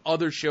shows up on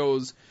other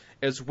shows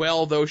as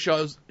well, those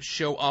shows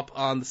show up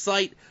on the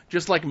site,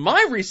 just like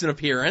my recent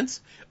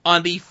appearance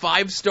on the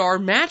 5-Star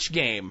Match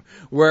Game,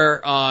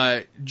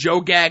 where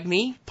Joe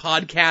Gagney,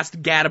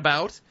 podcast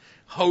Gadabout,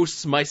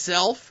 hosts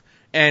myself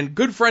and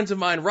good friends of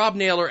mine, Rob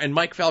Naylor and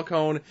Mike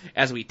Falcone,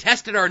 as we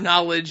tested our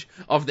knowledge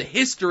of the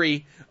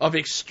history of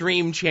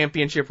Extreme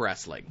Championship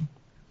Wrestling.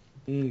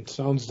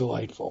 Sounds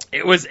delightful.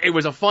 It was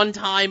a fun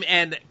time,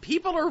 and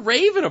people are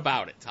raving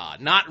about it,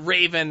 Todd. Not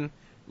raving,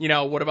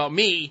 what about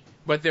me,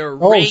 but they're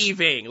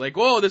raving. Like,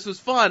 whoa, this was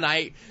fun.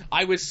 I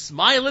was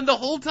smiling the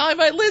whole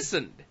time I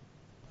listened.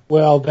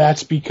 Well,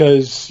 that's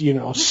because,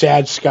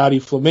 sad Scotty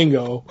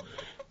Flamingo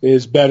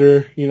is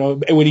better,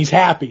 when he's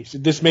happy. So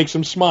this makes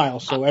him smile,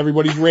 so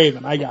everybody's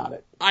raving. I got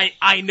it.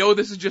 I know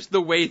this is just the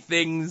way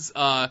things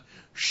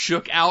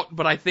shook out,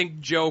 but I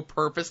think Joe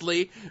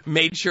purposely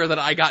made sure that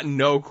I got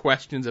no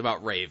questions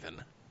about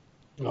Raven.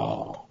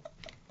 Oh.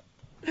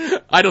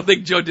 I don't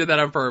think Joe did that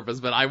on purpose,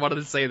 but I wanted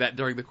to say that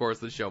during the course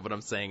of the show, but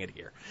I'm saying it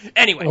here.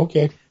 Anyway,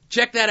 okay.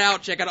 Check that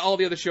out. Check out all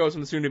the other shows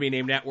on the Soon to Be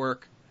Named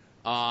Network.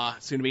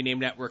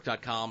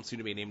 soon-to-be-named-network.com,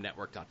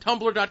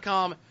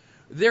 soon-to-be-named-network.tumblr.com.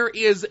 There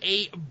is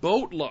a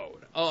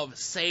boatload of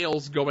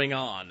sales going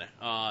on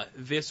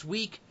this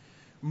week.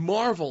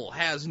 Marvel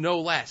has no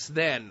less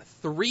than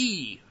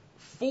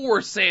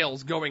 4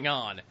 sales going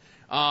on.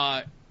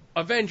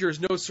 Avengers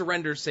No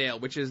Surrender sale,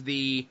 which is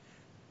the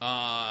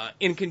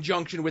in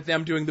conjunction with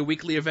them doing the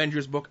weekly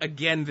Avengers book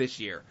again this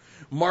year.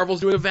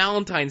 Marvel's doing a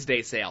Valentine's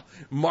Day sale.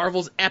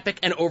 Marvel's Epic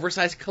and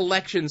Oversized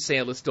Collection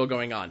sale is still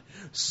going on.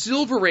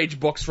 Silver Age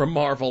books from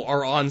Marvel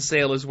are on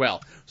sale as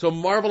well. So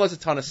Marvel has a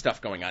ton of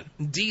stuff going on.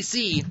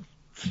 DC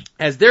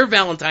has their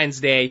Valentine's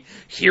Day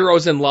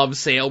Heroes in Love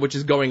sale, which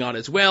is going on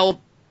as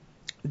well.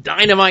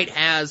 Dynamite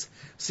has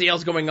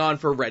sales going on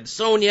for Red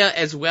Sonja,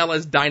 as well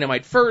as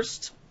Dynamite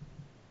First.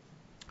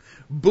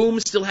 Boom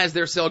still has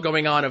their sale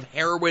going on of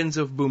Heroines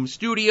of Boom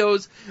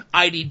Studios.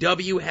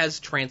 IDW has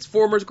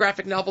Transformers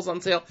graphic novels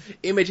on sale.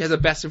 Image has a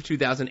Best of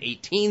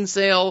 2018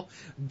 sale.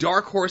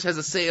 Dark Horse has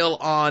a sale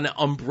on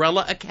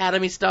Umbrella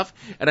Academy stuff,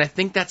 and I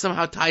think that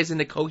somehow ties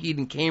into Coheed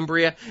and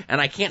Cambria,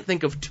 and I can't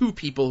think of two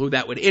people who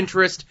that would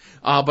interest,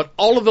 but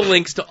all of the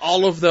links to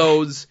all of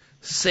those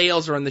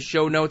sales are in the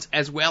show notes,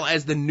 as well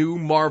as the new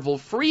Marvel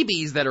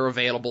freebies that are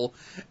available,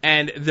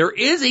 and there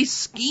is a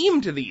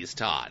scheme to these,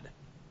 Todd.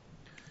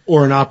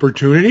 Or an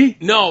opportunity?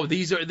 No,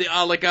 these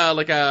are like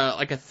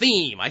a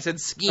theme. I said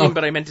scheme,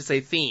 but I meant to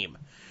say theme.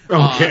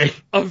 Okay.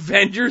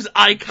 Avengers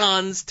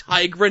Icons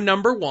Tigra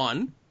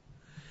 #1,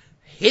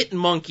 Hit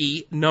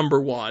Monkey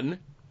 #1,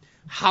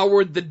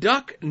 Howard the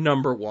Duck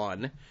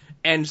 #1,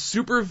 and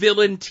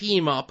Supervillain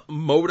Team Up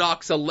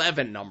MODOK's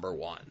 11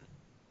 #1.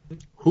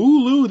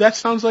 Hulu, that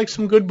sounds like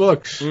some good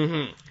books.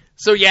 Mm-hmm.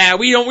 So yeah,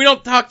 we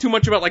don't talk too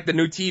much about like the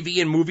new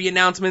TV and movie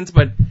announcements,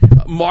 but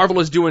Marvel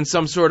is doing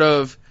some sort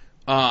of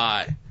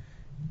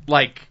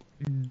like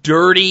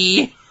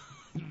dirty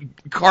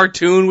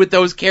cartoon with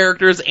those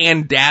characters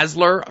and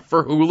Dazzler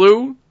for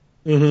Hulu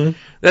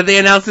that they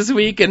announced this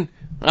week, and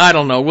I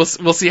don't know.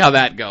 We'll see how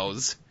that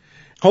goes.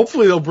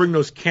 Hopefully they'll bring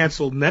those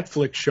canceled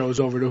Netflix shows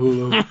over to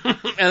Hulu.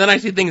 And then I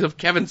see things of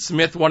Kevin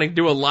Smith wanting to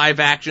do a live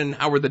action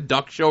Howard the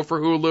Duck show for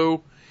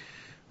Hulu.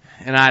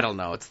 And I don't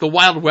know. It's the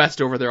Wild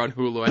West over there on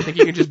Hulu. I think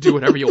you can just do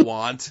whatever you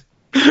want.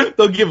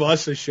 They'll give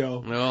us a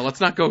show. No, let's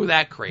not go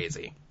that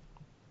crazy.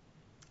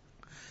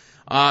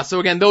 So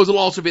again, those will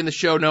also be in the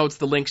show notes,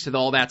 the links to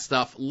all that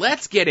stuff.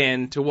 Let's get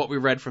into what we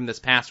read from this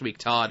past week,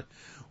 Todd.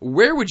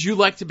 Where would you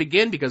like to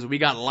begin? Because we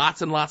got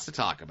lots and lots to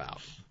talk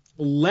about.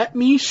 Let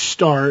me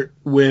start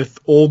with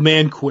Old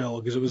Man Quill,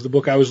 because it was the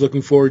book I was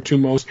looking forward to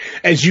most,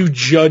 as you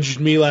judged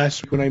me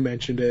last week when I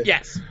mentioned it.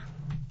 Yes.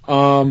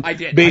 I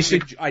did.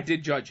 I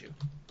did judge you.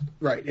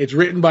 Right. It's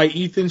written by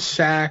Ethan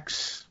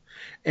Sachs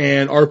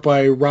and art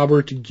by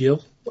Robert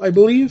Gill, I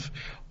believe.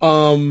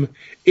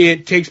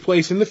 It takes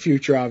place in the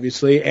future,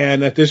 obviously,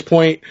 and at this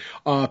point,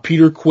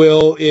 Peter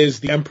Quill is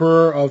the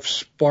Emperor of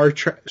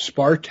Spartax.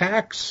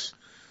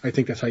 I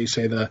think that's how you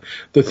say the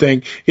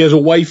thing. He has a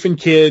wife and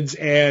kids,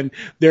 and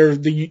they're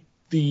the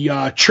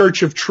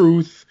Church of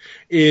Truth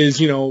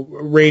is,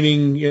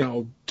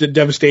 raining,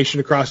 devastation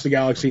across the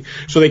galaxy.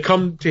 So they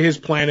come to his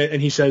planet,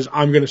 and he says,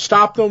 I'm going to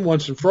stop them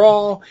once and for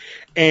all,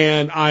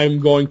 and I'm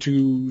going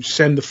to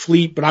send the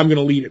fleet, but I'm going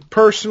to lead it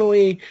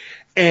personally.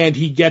 And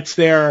he gets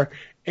there,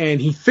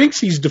 and he thinks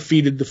he's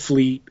defeated the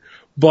fleet,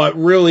 but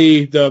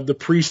really the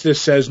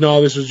priestess says,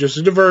 no, this was just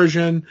a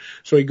diversion.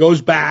 So he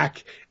goes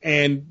back,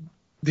 and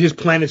his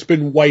planet's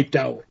been wiped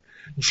out.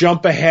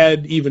 Jump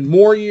ahead even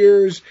more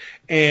years,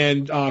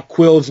 and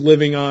Quill's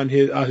living on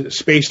his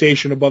space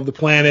station above the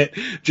planet,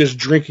 just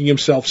drinking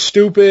himself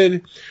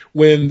stupid,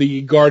 when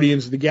the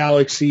Guardians of the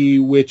Galaxy,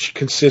 which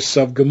consists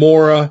of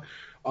Gamora,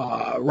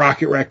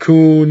 Rocket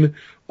Raccoon,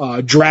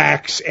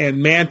 Drax,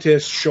 and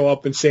Mantis show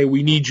up and say,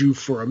 we need you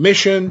for a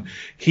mission.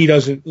 He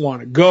doesn't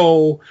want to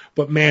go,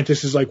 but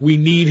Mantis is like, we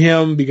need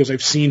him because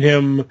I've seen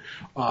him.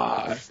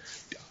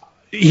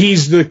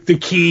 He's the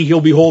key. He'll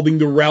be holding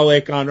the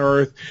relic on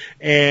Earth,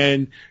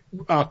 and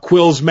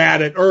Quill's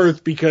mad at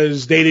Earth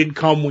because they didn't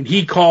come when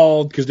he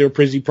called, because they were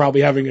busy probably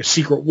having a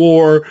secret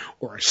war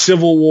or a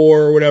civil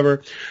war or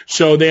whatever.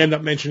 So they end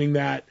up mentioning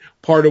that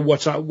part of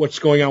what's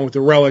going on with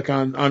the relic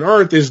on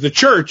Earth is the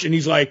church, and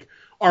he's like,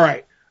 all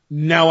right,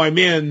 now I'm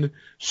in.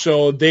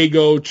 So they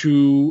go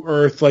to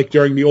Earth like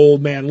during the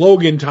Old Man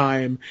Logan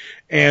time,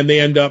 and they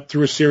end up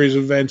through a series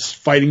of events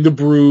fighting the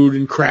Brood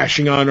and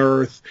crashing on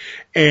Earth,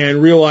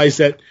 and realize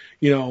that,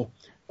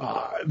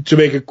 to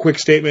make a quick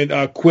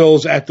statement,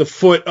 Quill's at the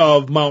foot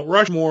of Mount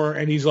Rushmore,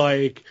 and he's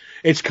like,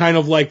 it's kind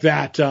of like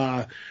that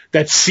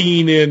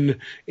scene in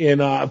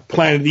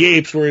Planet of the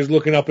Apes where he's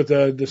looking up at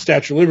the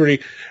Statue of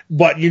Liberty,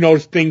 but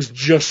things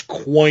just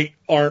quite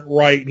aren't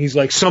right, and he's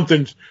like,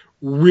 something's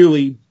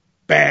really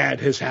bad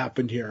has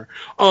happened here.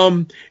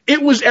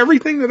 It was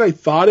everything that I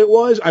thought it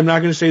was. I'm not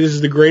going to say this is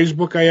the greatest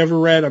book I ever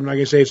read. I'm not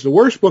going to say it's the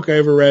worst book I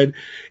ever read.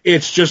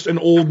 It's just an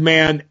Old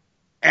Man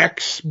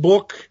X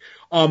book.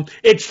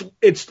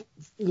 It's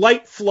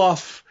light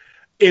fluff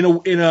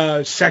in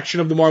a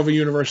section of the Marvel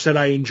Universe that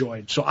I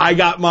enjoyed. So I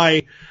got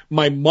my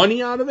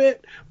money out of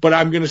it, but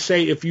I'm going to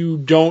say if you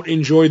don't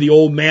enjoy the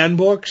Old Man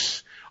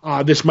books,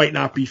 this might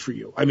not be for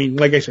you. I mean,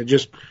 like I said,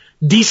 just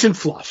decent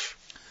fluff.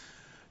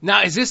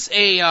 Now, is this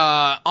a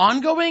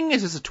ongoing?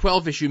 Is this a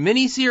 12-issue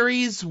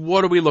miniseries?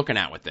 What are we looking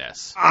at with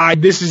this?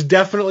 This is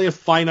definitely a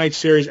finite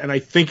series, and I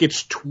think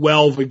it's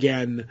 12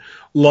 again,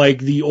 like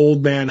the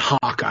Old Man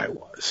Hawkeye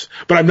was.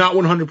 But I'm not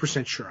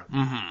 100% sure.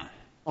 Mm-hmm.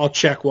 I'll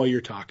check while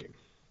you're talking.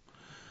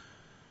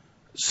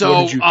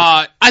 So,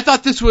 I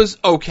thought this was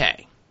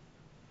okay.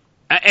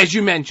 As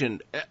you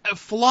mentioned,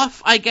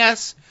 fluff, I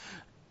guess.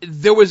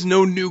 There was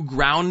no new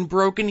ground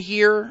broken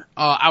here,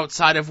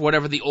 outside of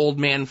whatever the Old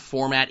Man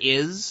format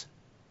is.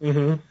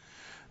 Mm-hmm.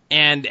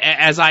 And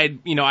as I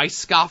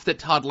scoffed at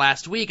Todd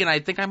last week, and I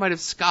think I might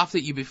have scoffed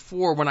at you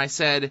before when I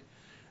said,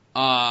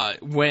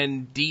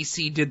 when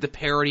DC did the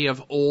parody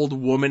of Old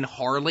Woman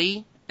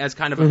Harley as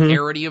kind of a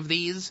parody of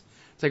these,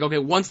 it's like, okay,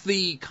 once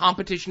the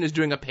competition is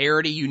doing a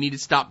parody, you need to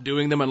stop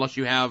doing them unless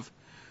you have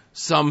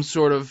some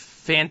sort of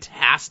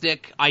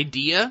fantastic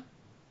idea.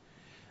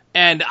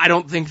 And I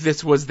don't think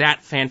this was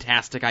that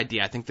fantastic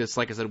idea. I think this,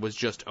 like I said, was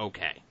just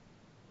okay.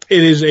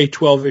 It is a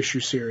 12-issue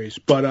series,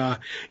 but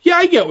yeah,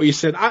 I get what you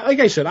said. Like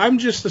I said, I'm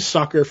just a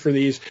sucker for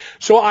these,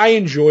 so I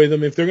enjoy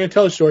them. If they're going to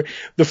tell a story,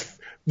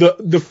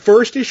 the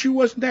first issue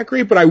wasn't that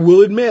great, but I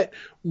will admit,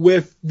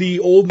 with the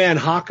Old Man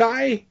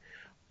Hawkeye,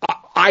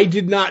 I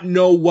did not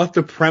know what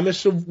the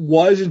premise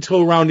was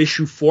until around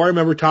issue 4. I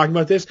remember talking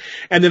about this,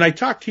 and then I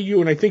talked to you,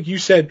 and I think you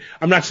said,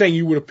 I'm not saying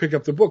you would have picked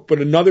up the book, but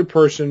another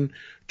person,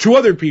 two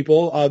other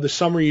people, the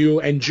Summer You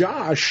and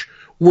Josh,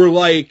 were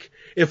like,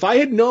 if I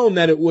had known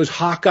that it was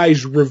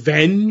Hawkeye's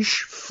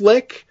revenge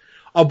flick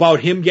about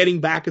him getting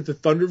back at the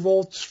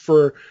Thunderbolts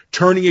for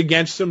turning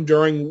against them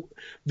during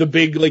the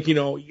big,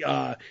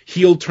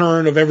 heel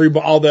turn of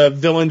all the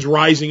villains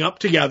rising up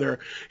together,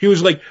 he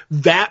was like,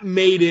 that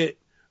made it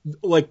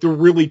like the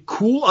really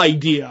cool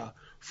idea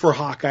for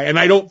Hawkeye. And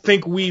I don't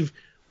think we've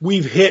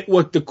hit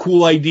what the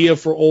cool idea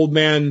for Old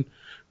Man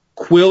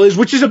Quill is,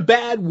 which is a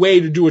bad way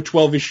to do a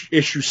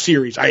 12-issue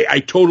series. I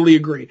totally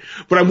agree.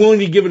 But I'm willing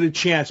to give it a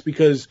chance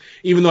because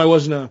even though I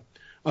wasn't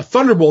a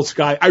Thunderbolts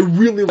guy, I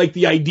really like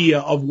the idea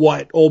of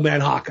what Old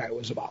Man Hawkeye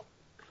was about.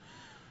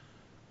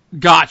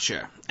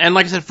 Gotcha. And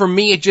like I said, for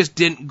me, it just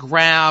didn't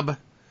grab,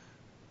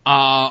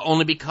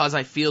 only because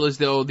I feel as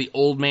though the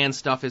Old Man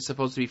stuff is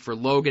supposed to be for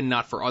Logan,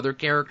 not for other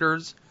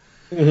characters.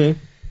 Mm-hmm.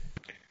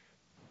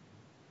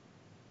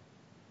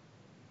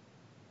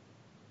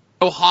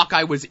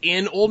 Hawkeye was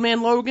in Old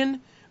Man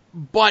Logan,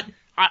 but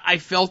I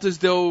felt as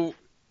though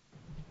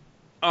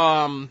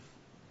Old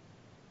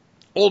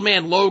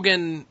Man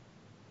Logan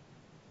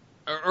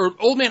or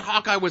Old Man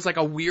Hawkeye was like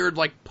a weird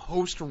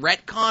post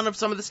retcon of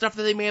some of the stuff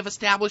that they may have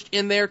established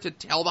in there to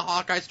tell the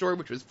Hawkeye story,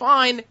 which was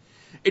fine.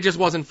 It just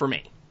wasn't for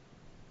me.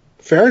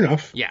 Fair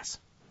enough. Yes.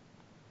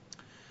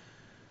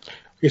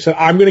 Like I said,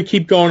 I'm going to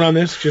keep going on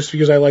this just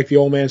because I like the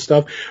Old Man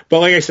stuff. But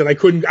like I said,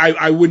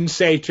 I wouldn't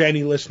say to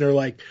any listener,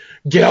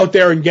 get out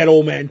there and get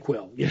Old Man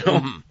Quill,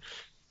 Mm-hmm.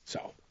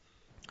 So.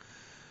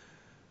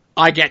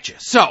 I get you.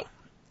 So,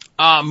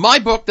 my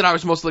book that I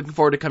was most looking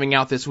forward to coming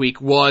out this week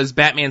was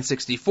Batman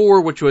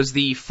 64, which was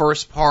the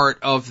first part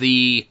of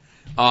the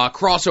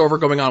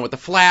crossover going on with The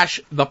Flash,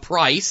 The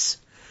Price.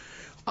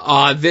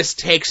 This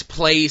takes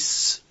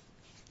place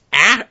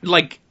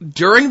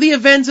during the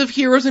events of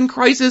Heroes in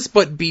Crisis,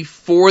 but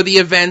before the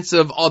events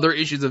of other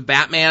issues of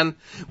Batman.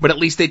 But at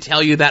least they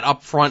tell you that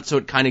up front, so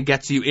it kind of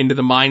gets you into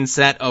the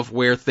mindset of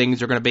where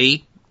things are going to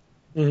be.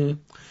 Mm-hmm.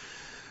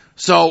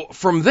 So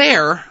from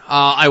there,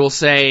 I will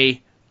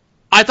say,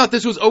 I thought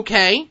this was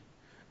okay.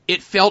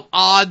 It felt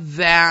odd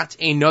that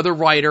another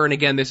writer, and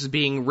again, this is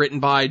being written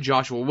by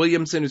Joshua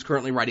Williamson, who's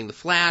currently writing The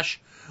Flash,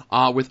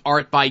 with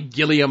art by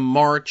Gilliam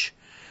March.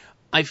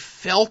 I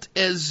felt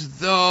as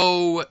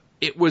though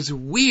it was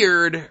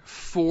weird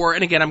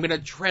and again, I'm going to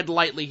tread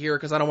lightly here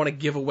because I don't want to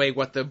give away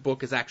what the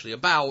book is actually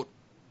about,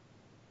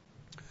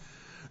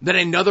 that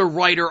another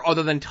writer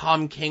other than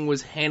Tom King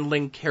was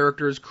handling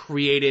characters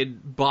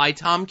created by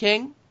Tom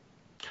King.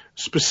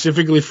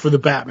 Specifically for the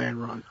Batman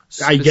run.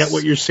 I get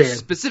what you're saying.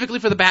 Specifically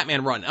for the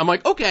Batman run. I'm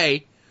like,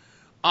 okay,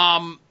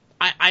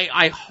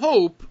 I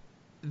hope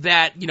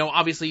that,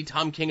 obviously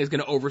Tom King is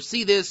going to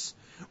oversee this,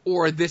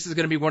 or this is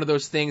going to be one of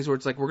those things where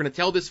it's like, we're going to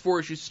tell this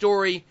 4-issue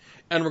story,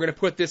 and we're going to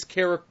put this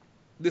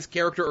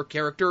character or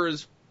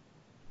characters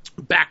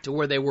back to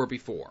where they were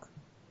before.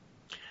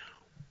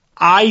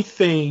 I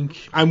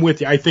think, I'm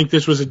with you, I think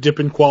this was a dip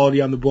in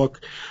quality on the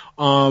book.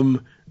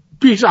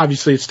 Because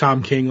obviously it's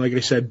Tom King, like I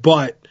said,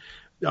 but,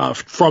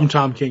 from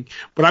Tom King.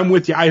 But I'm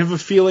with you. I have a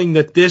feeling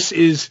that this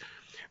is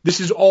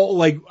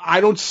all,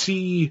 I don't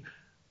see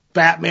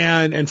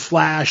Batman and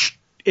Flash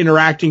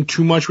interacting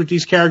too much with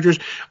these characters.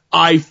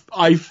 I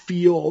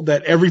feel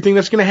that everything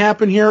that's going to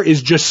happen here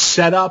is just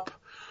set up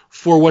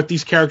for what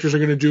these characters are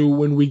going to do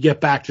when we get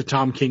back to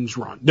Tom King's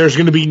run. There's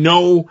going to be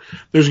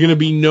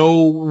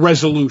no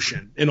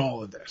resolution in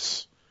all of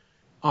this.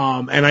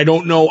 And I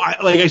don't know,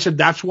 like I said,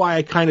 that's why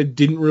I kind of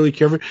didn't really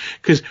care for it,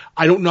 because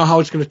I don't know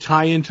how it's going to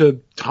tie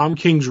into Tom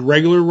King's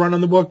regular run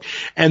on the book.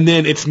 And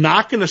then it's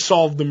not going to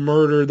solve the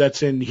murder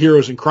that's in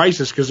Heroes in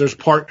Crisis, because there's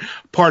part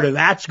of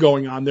that's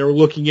going on. They're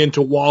looking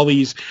into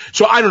Wally's.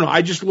 So I don't know.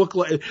 I just look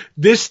like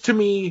this to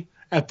me,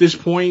 at this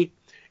point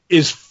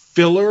is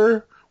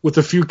filler with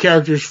a few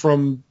characters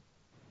from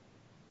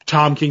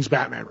Tom King's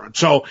Batman run.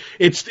 So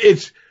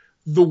it's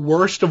the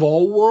worst of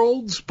all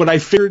worlds, but I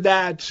figured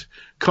that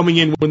coming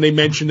in when they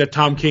mentioned that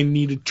Tom King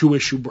needed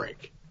 2-issue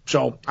break.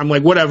 So I'm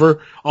like,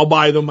 whatever, I'll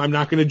buy them. I'm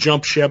not going to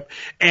jump ship.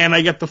 And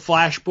I get the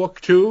Flash book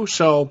too,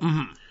 so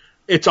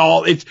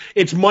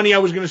it's money I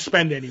was going to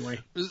spend anyway.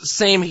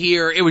 Same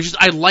here. It was just,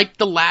 I liked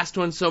the last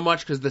one so much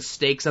because the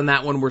stakes on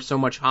that one were so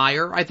much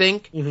higher, I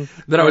think,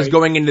 that I was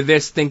going into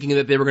this thinking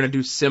that they were going to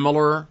do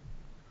similar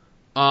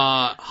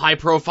high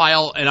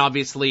profile, and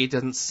obviously it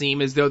doesn't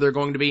seem as though they're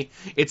going to be.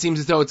 It seems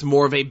as though it's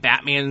more of a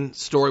Batman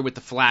story with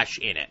the Flash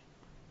in it,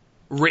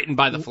 written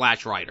by the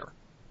Flash writer.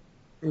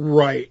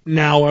 Right.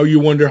 Now, you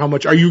wonder how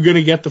much, are you going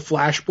to get the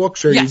Flash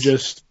books, or Yes. you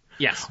just,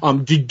 Yes.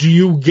 do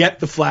you get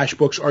the Flash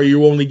books, or are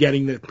you only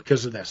getting it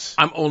because of this?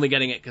 I'm only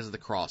getting it because of the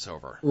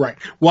crossover. Right.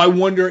 Well, I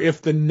wonder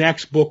if the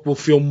next book will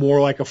feel more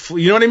like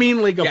you know what I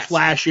mean? Like a Yes.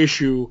 Flash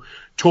issue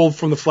told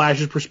from the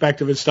Flash's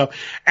perspective and stuff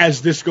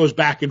as this goes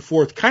back and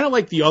forth. Kind of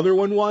like the other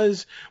one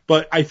was,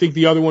 but I think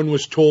the other one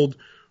was told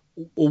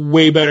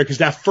way better because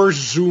that first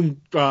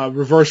Zoom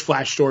Reverse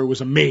Flash story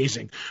was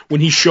amazing.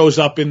 When he shows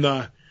up in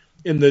the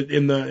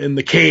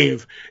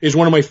cave is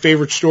one of my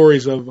favorite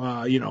stories of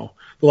the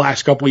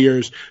last couple of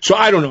years. So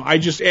I don't know. I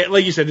just,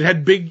 like you said, it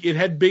had big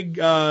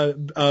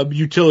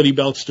utility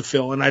belts to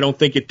fill, and I don't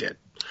think it did.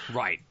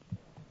 Right.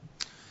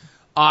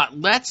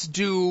 Let's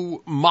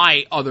do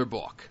my other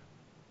book.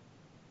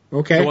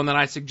 Okay. The one that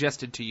I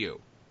suggested to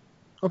you.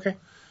 Okay.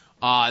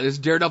 This is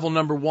Daredevil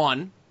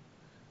 #1,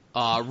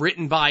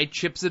 written by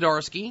Chip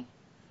Zdarsky,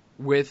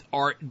 with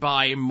art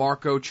by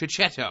Marco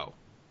Cicchetto,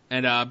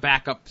 and a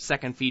backup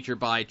second feature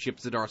by Chip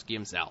Zdarsky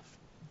himself.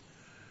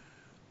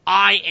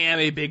 I am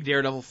a big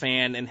Daredevil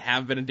fan and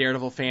have been a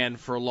Daredevil fan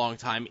for a long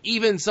time,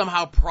 even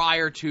somehow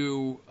prior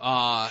to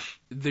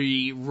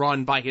the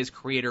run by his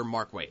creator,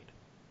 Mark Waid.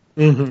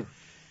 Mm-hmm.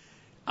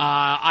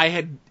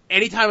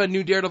 Anytime a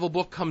new Daredevil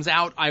book comes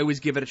out, I always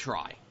give it a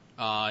try.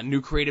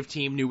 New creative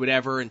team, new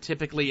whatever, and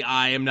typically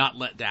I am not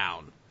let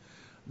down.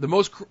 The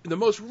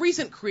most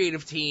recent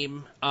creative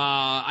team,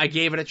 I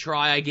gave it a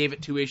try. I gave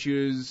it 2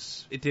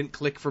 issues. It didn't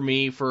click for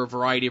me for a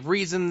variety of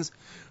reasons.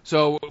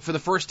 So for the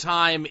first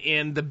time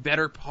in the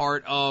better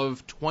part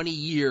of 20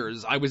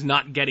 years, I was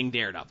not getting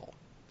Daredevil.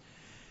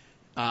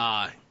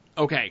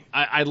 Okay,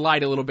 I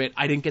lied a little bit.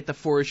 I didn't get the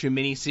 4-issue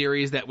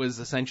miniseries that was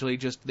essentially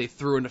just they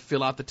threw in to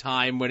fill out the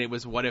time when it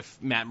was what if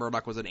Matt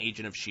Murdock was an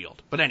agent of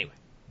S.H.I.E.L.D. But anyway,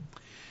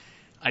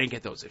 I didn't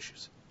get those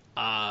issues.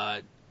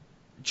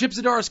 Chip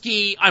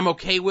Zdarsky, I'm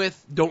okay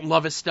with. Don't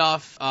love his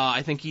stuff.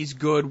 I think he's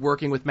good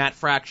working with Matt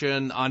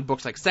Fraction on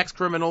books like Sex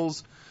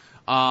Criminals.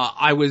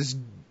 I was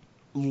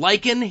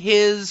liking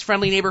his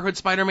Friendly Neighborhood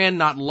Spider-Man,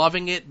 not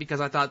loving it because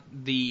I thought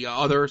the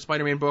other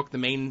Spider-Man book, the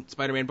main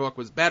Spider-Man book,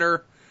 was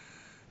better.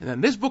 And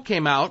then this book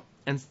came out,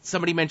 and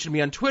somebody mentioned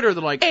me on Twitter.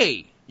 They're like,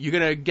 hey, you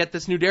going to get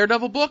this new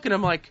Daredevil book? And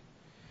I'm like,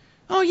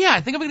 oh, yeah,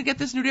 I think I'm going to get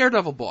this new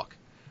Daredevil book.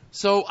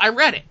 So I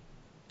read it.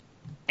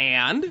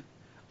 And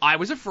I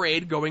was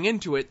afraid going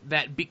into it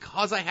that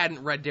because I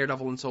hadn't read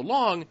Daredevil in so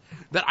long,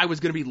 that I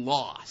was going to be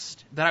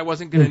lost, that I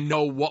wasn't going to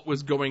know what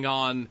was going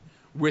on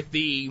with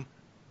the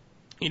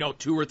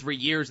 2 or 3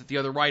 years that the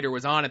other writer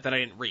was on it that I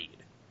didn't read.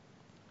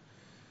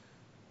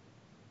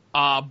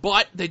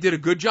 But they did a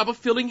good job of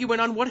filling you in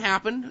on what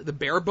happened, the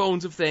bare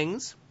bones of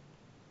things.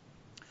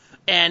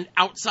 And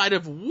outside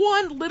of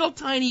one little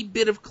tiny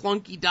bit of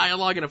clunky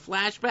dialogue and a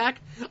flashback,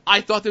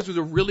 I thought this was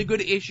a really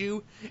good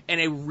issue and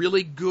a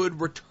really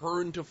good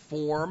return to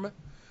form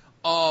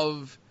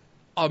of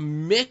a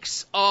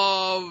mix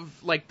of,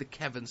 like, the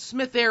Kevin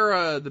Smith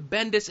era, the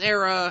Bendis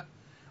era,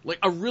 like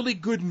a really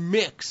good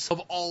mix of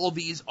all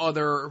these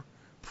other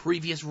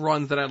previous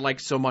runs that I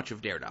liked so much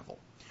of Daredevil.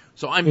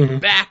 So I'm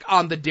back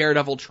on the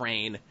Daredevil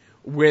train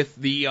with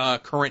the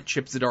current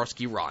Chip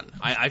Zdarsky run.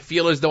 I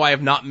feel as though I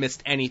have not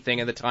missed anything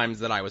in the times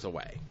that I was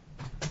away.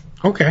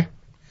 Okay.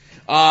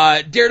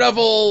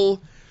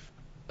 Daredevil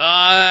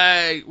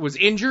was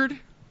injured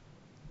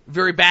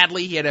very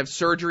badly. He had to have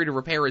surgery to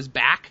repair his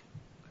back.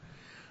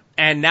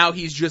 And now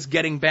he's just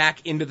getting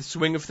back into the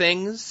swing of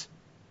things.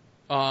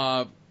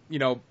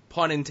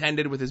 Pun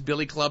intended, with his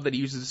billy club that he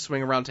uses to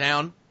swing around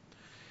town.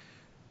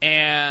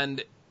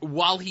 And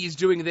while he's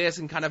doing this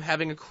and kind of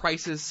having a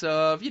crisis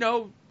of,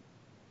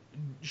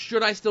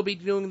 should I still be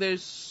doing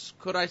this?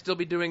 Could I still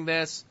be doing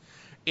this?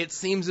 It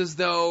seems as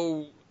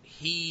though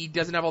he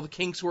doesn't have all the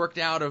kinks worked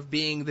out of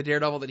being the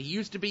Daredevil that he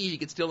used to be. He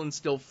could still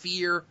instill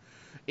fear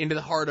into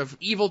the heart of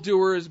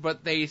evildoers,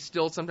 but they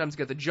still sometimes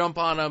get the jump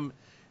on him.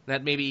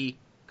 That maybe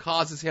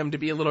causes him to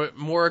be a little bit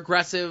more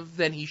aggressive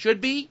than he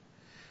should be,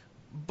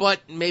 but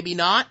maybe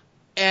not.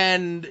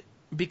 And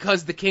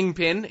because the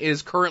Kingpin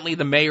is currently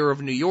the mayor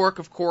of New York,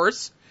 of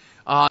course,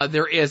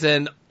 there is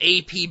an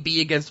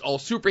APB against all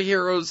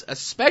superheroes,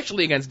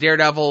 especially against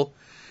Daredevil.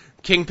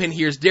 Kingpin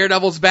hears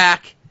Daredevil's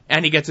back,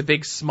 and he gets a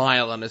big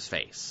smile on his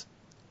face.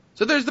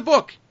 So there's the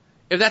book.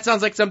 If that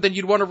sounds like something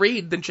you'd want to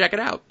read, then check it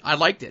out. I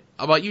liked it.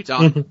 How about you,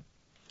 Tom?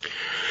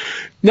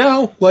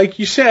 Now, like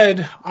you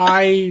said,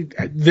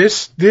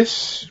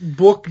 this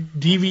book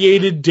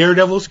deviated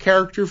Daredevil's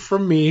character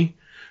from me,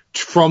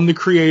 from the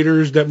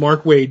creators that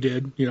Mark Waid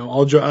did. You know,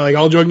 all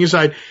joking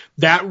aside,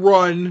 that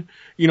run,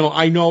 you know,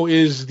 I know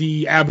is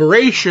the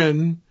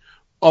aberration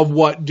of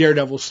what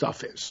Daredevil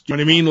stuff is. You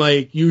know what I mean?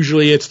 Like,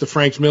 usually it's the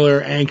Frank Miller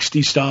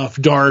angsty stuff,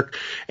 dark,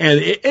 and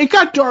it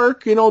got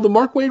dark, you know, the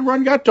Mark Waid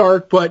run got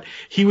dark, but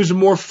he was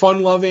more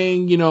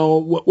fun-loving, you know,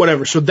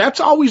 whatever. So that's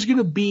always going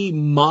to be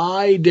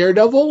my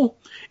Daredevil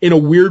in a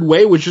weird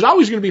way, which is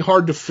always going to be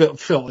hard to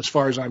fill as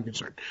far as I'm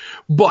concerned.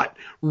 But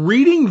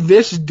reading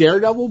this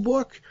Daredevil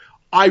book,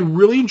 I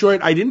really enjoyed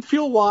it. I didn't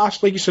feel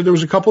lost. Like you said, there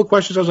was a couple of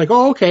questions. I was like,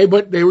 oh, okay,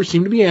 but they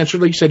seemed to be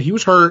answered. Like you said, he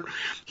was hurt.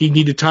 He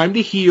needed time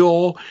to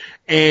heal.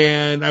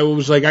 And I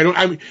was like,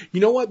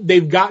 you know what?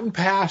 They've gotten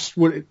past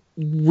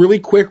really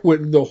quick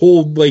with the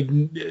whole, like,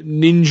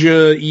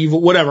 ninja evil,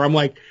 whatever. I'm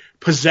like,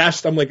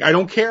 possessed. I'm like, I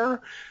don't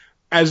care.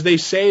 As they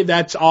say,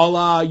 that's a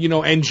la, you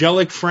know,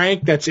 Angelic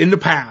Frank. That's in the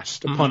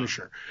past, the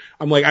Punisher.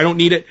 I'm like, I don't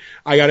need it.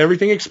 I got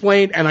everything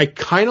explained, and I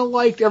kind of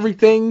liked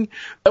everything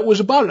that was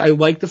about it. I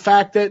liked the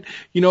fact that,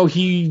 you know,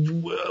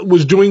 he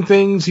was doing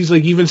things. He's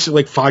like, even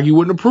like Foggy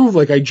wouldn't approve.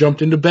 Like, I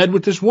jumped into bed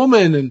with this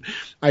woman, and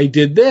I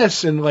did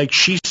this, and like,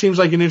 she seems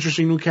like an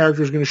interesting new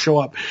character is going to show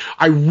up.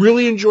 I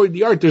really enjoyed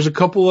the art. There's a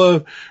couple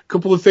of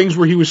things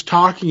where he was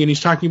talking, and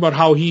he's talking about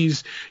how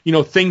he's, you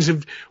know, things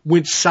have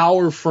went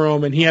sour for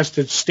him, and he has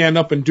to stand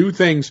up and do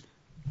things.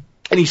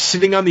 And he's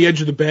sitting on the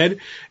edge of the bed,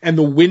 and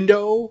the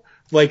window,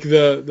 like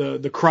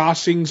the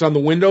crossings on the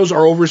windows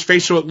are over his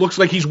face, so it looks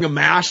like he's wearing a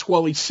mask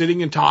while he's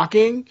sitting and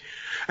talking.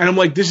 And I'm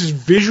like, this is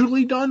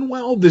visually done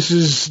well. This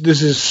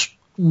is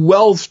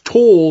well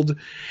told.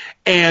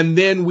 And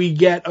then we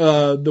get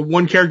the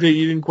one character that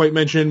you didn't quite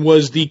mention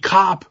was the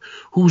cop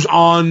who's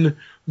on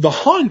the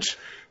hunt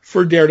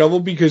for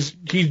Daredevil, because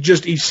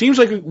he seems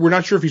like, we're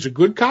not sure if he's a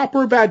good cop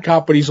or a bad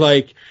cop, but he's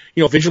like,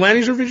 you know,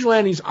 vigilantes are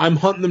vigilantes. I'm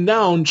hunting them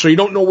down. So you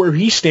don't know where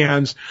he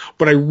stands,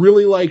 but I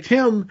really liked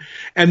him.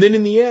 And then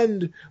in the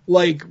end,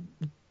 like,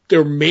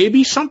 there may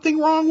be something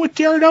wrong with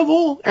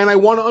Daredevil, and I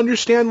want to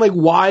understand, like,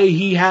 why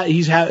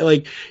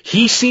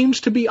he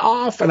seems to be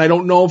off, and I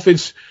don't know if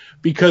it's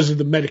because of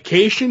the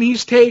medication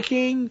he's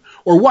taking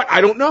or what.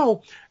 I don't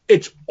know.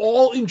 It's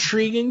all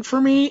intriguing for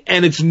me,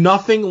 and it's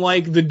nothing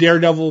like the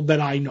Daredevil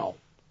that I know.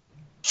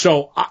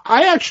 So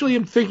I actually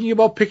am thinking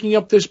about picking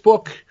up this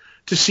book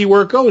to see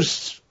where it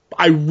goes.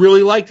 I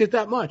really liked it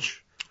that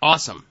much.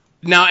 Awesome.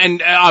 Now,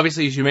 and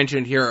obviously, as you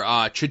mentioned here,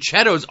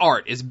 Checchetto's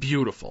art is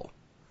beautiful.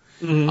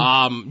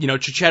 Mm-hmm. You know,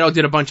 Checchetto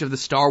did a bunch of the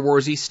Star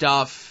Wars-y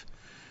stuff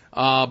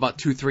about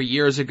 2-3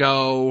 years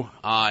ago,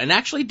 and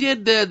actually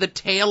did the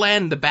tail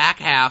end, the back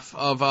half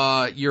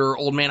of your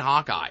Old Man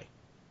Hawkeye.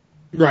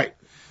 Right.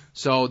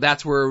 So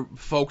that's where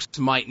folks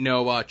might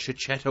know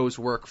Checchetto's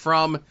work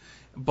from.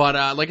 But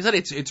like I said,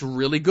 it's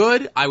really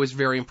good. I was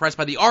very impressed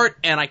by the art,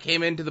 and I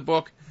came into the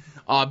book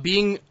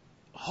being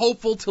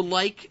hopeful to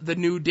like the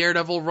new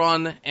Daredevil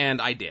run,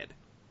 and I did.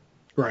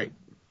 Right.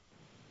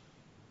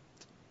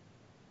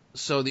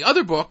 So the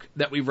other book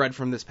that we've read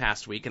from this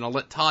past week, and I'll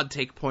let Todd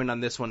take point on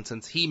this one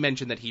since he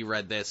mentioned that he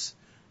read this,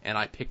 and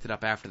I picked it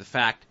up after the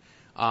fact.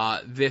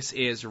 This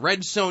is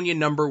Red Sonja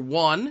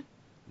 #1,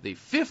 the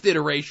 5th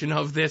iteration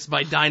of this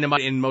by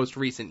Dynamite in most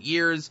recent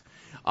years.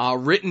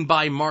 Written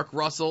by Mark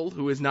Russell,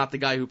 who is not the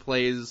guy who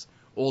plays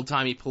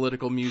old-timey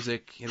political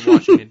music in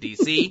Washington,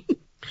 D.C.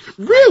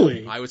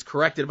 Really? I was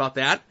corrected about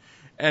that.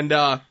 And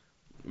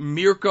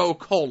Mirko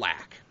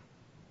Kolak.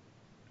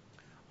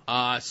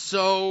 To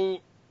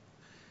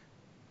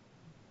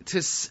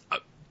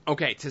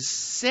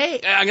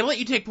say, I'm going to let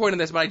you take point on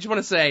this, but I just want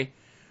to say,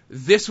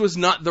 this was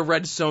not the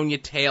Red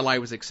Sonja tale I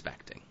was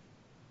expecting.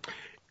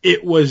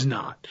 It was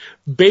not.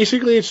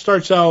 Basically, it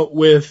starts out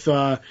with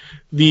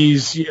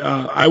these,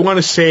 I want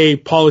to say,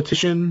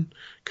 politician,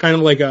 kind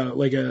of like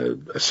a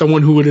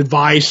someone who would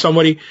advise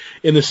somebody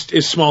in this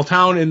small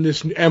town, and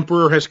this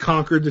emperor has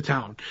conquered the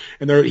town,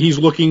 and he's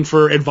looking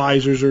for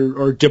advisors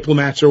or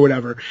diplomats or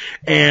whatever,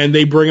 and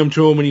they bring him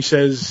to him, and he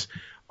says,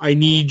 I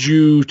need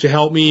you to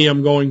help me.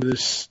 I'm going to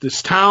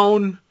this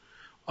town.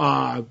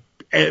 But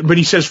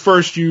he says,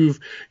 first, you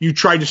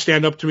tried to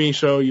stand up to me,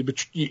 so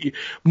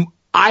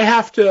I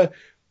have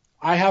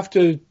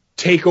to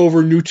take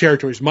over new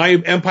territories. My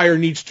empire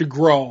needs to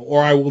grow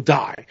or I will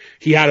die.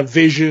 He had a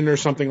vision or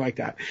something like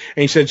that.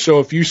 And he said, so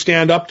if you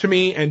stand up to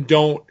me and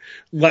don't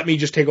let me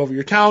just take over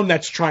your town,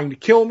 that's trying to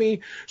kill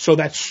me. So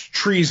that's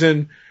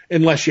treason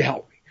unless you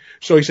help me.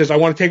 So he says, I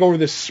want to take over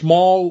this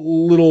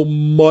small little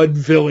mud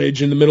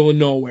village in the middle of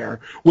nowhere,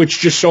 which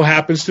just so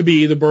happens to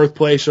be the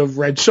birthplace of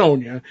Red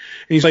Sonja. And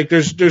he's like,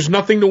 there's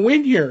nothing to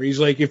win here. He's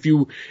like, if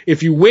you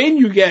win,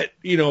 you get,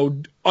 you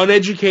know,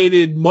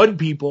 uneducated mud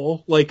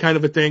people, like kind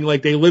of a thing.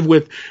 Like they live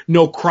with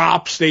no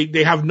crops.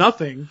 They have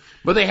nothing.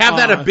 But they have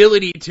that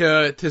ability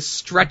to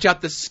stretch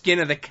out the skin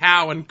of the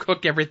cow and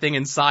cook everything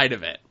inside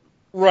of it.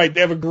 Right. They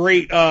have a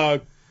great,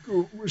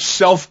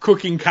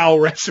 self-cooking cow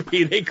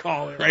recipe, they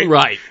call it, right?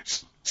 Right.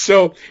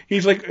 So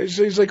he's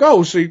like,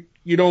 oh, so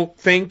you don't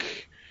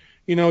think,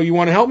 you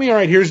want to help me? All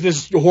right, here's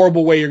this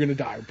horrible way you're going to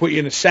die. We'll put you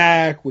in a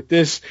sack with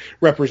this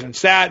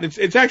represents that.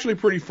 It's actually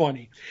pretty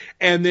funny.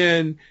 And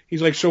then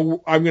he's like,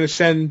 so I'm going to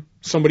send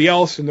somebody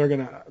else and they're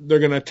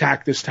going to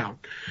attack this town.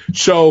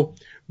 So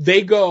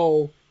they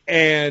go,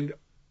 and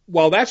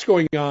while that's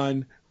going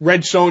on,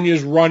 Red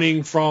Sonja's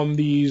running from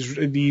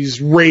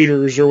these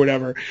raiders or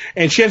whatever,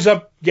 and she ends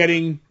up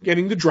getting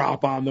the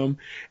drop on them.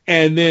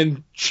 And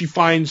then she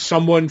finds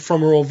someone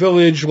from her old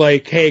village,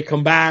 like, hey,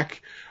 come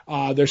back.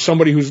 There's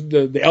somebody who's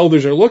the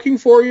elders are looking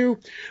for you.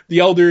 The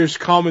elders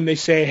come and they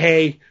say,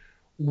 hey,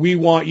 we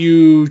want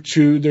you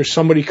to, there's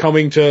somebody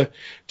coming to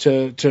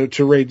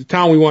raid the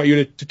town. We want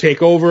you to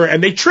take over.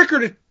 And they trick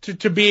her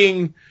to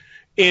being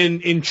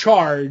in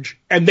charge,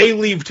 and they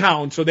leave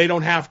town so they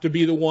don't have to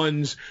be the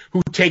ones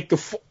who take the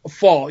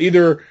fall.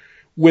 Either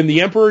when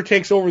the emperor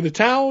takes over the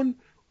town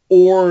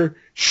or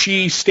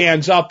she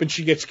stands up and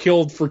she gets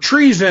killed for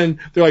treason.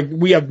 They're like,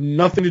 we have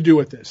nothing to do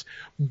with this.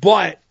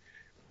 But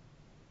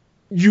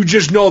you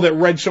just know that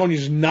Red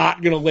Sonja's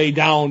not going to lay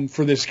down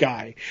for this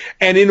guy.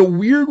 And in a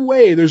weird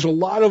way, there's a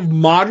lot of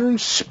modern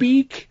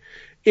speak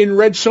in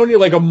Red Sonja,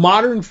 like a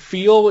modern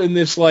feel in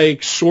this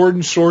like sword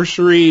and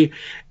sorcery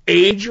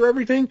age or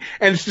everything.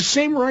 And it's the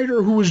same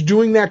writer who was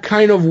doing that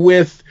kind of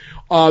with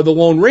the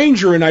Lone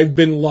Ranger, and I've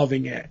been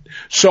loving it.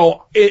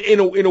 So in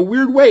a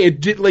weird way,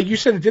 it did, like you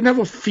said, it didn't have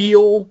a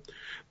feel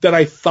that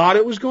I thought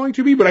it was going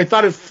to be, but I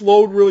thought it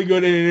flowed really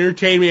good and it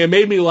entertained me. It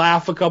made me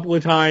laugh a couple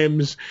of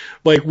times,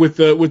 like with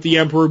the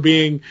Emperor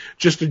being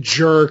just a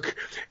jerk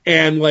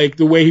and like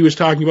the way he was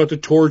talking about the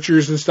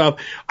tortures and stuff.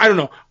 I don't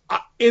know.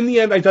 In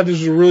the end, I thought this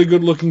was a really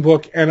good looking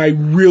book and I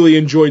really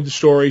enjoyed the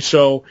story.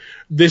 So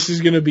this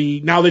is going to be,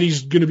 now that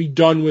he's going to be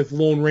done with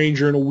Lone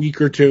Ranger in a week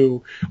or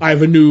two, I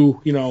have a new,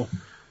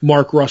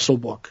 Mark Russell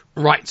book.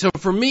 Right. So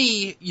for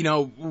me,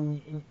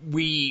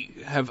 we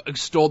have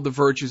extolled the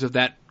virtues of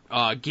that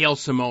Gail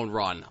Simone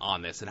run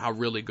on this and how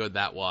really good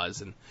that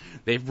was. And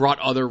they've brought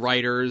other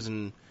writers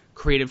and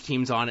creative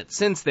teams on it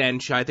since then.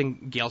 I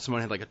think Gail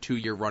Simone had like a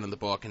 2-year run in the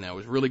book, and that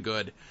was really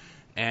good.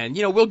 And,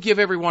 we'll give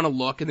everyone a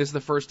look, and this is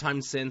the first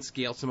time since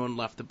Gail Simone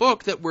left the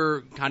book that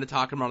we're kind of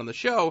talking about on the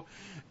show.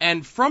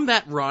 And from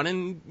that run,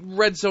 and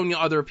Red Sonja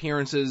other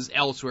appearances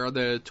elsewhere,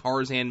 the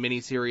Tarzan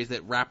miniseries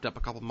that wrapped up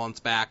a couple months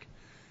back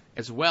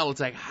as well,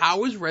 it's like,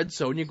 how is Red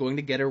Sonja going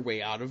to get her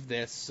way out of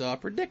this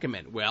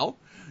predicament? Well,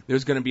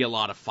 there's going to be a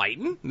lot of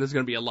fighting, there's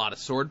going to be a lot of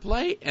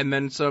swordplay, and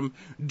then some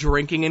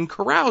drinking and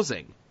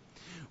carousing.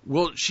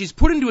 Well, she's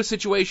put into a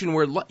situation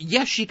where,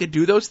 yes, she could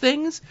do those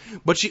things,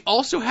 but she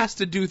also has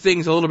to do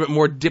things a little bit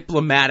more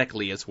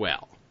diplomatically as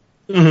well.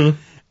 Mm-hmm.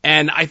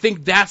 And I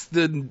think that's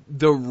the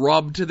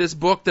rub to this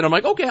book, that I'm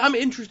like, okay, I'm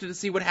interested to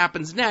see what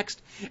happens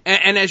next.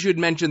 And as you had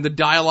mentioned, the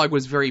dialogue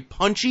was very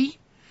punchy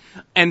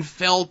and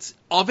felt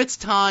of its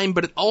time,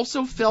 but it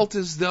also felt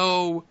as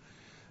though,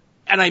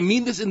 and I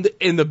mean this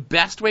in the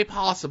best way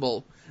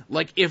possible,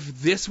 like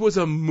if this was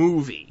a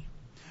movie,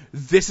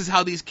 this is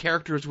how these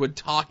characters would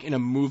talk in a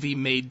movie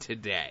made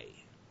today.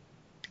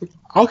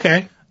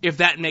 Okay. If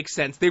that makes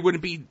sense. They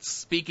wouldn't be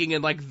speaking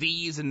in like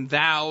these and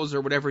thous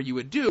or whatever you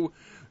would do.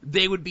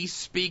 They would be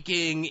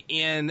speaking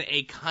in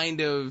a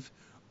kind of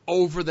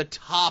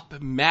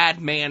over-the-top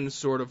madman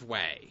sort of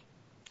way.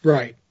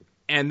 Right.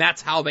 And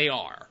that's how they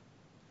are.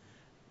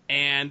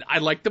 And I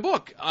like the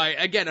book.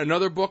 Again,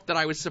 another book that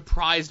I was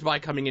surprised by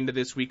coming into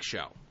this week's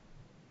show.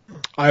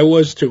 I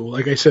was too.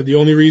 Like I said, the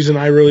only reason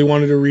I really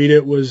wanted to read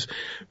it was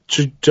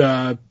like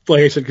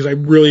I said, because I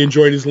really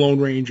enjoyed his Lone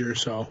Ranger.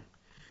 So,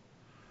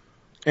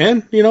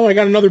 and I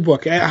got another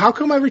book. How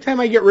come every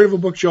time I get rid of a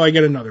book, Joe, I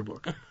get another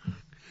book?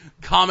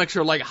 Comics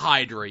are like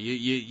Hydra.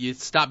 You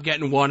stop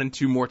getting one and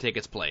two more take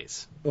its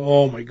place.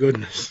 Oh my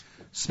goodness.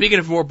 Speaking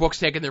of more books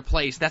taking their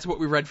place, that's what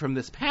we read from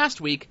this past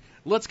week.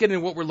 Let's get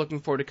into what we're looking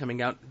forward to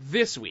coming out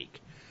this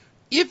week.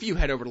 If you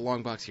head over to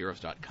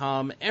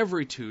longboxheroes.com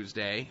every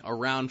Tuesday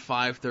around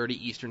 5:30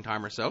 Eastern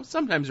Time or so,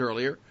 sometimes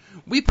earlier,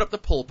 we put up the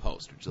poll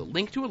post, which is a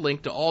link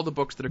to all the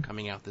books that are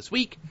coming out this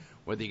week,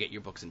 whether you get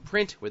your books in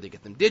print, whether you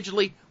get them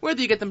digitally,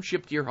 whether you get them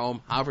shipped to your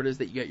home, however it is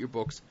that you get your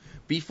books.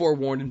 Be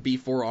forewarned and be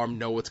forearmed,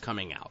 know what's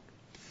coming out.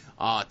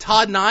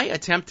 Todd and I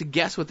attempt to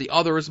guess what the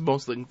other is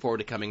most looking forward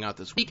to coming out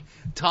this week.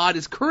 Todd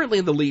is currently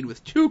in the lead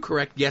with 2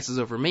 correct guesses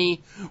over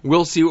me.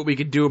 We'll see what we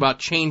could do about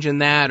changing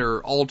that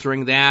or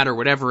altering that or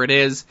whatever it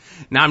is.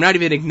 Now, I'm not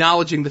even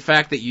acknowledging the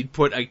fact that you'd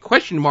put a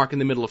question mark in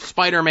the middle of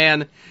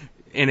Spider-Man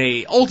in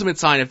a ultimate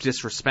sign of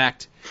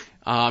disrespect.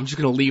 I'm just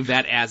going to leave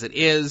that as it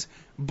is.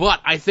 But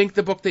I think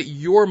the book that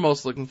you're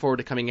most looking forward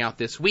to coming out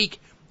this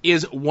week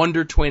is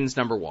Wonder Twins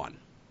 #1.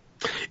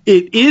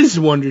 It is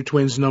Wonder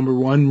Twins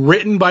 #1,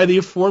 written by the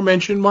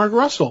aforementioned Mark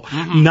Russell,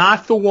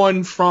 not the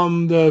one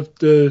from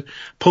the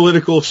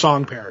political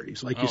song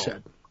parodies, like you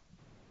said.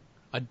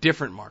 A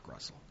different Mark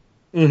Russell.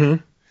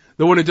 Mm-hmm.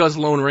 The one who does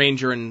Lone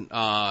Ranger and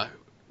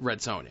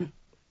Red Sonja.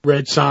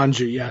 Red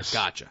Sonja, yes.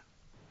 Gotcha.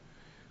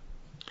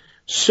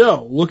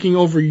 So, looking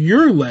over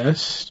your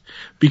list,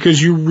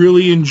 because you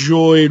really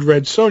enjoyed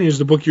Red Sonja, is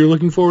the book you're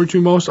looking forward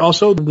to most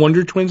also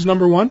Wonder Twins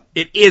 #1?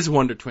 It is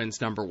Wonder Twins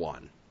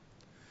 #1.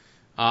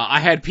 I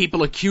had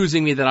people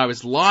accusing me that I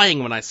was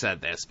lying when I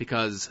said this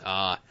because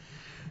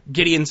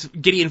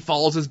Gideon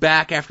Falls is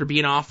back after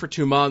being off for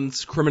 2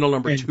 months. Criminal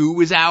number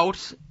 2 is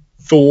out.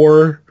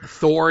 Thor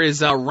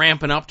is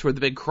ramping up toward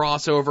the big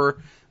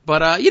crossover.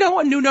 But,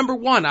 a new number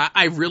 1.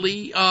 I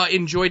really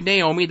enjoyed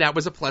Naomi. That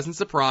was a pleasant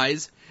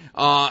surprise.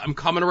 I'm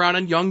coming around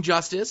on Young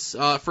Justice.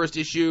 First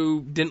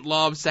issue, didn't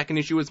love. Second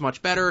issue was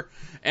much better.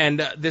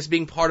 And this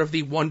being part of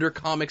the Wonder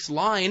Comics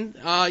line,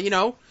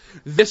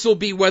 this will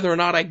be whether or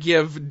not I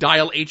give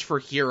Dial H for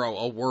Hero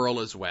a whirl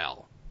as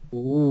well.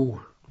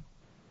 Ooh.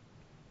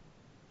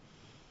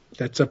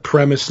 That's a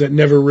premise that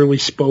never really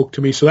spoke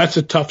to me, so that's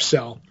a tough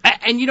sell.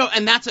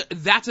 And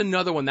that's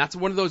another one. That's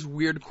one of those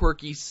weird,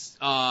 quirky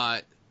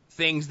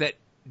things that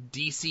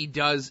DC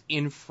does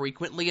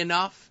infrequently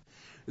enough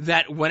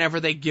that whenever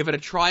they give it a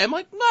try, I'm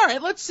like, all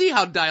right, let's see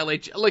how Dial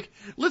H,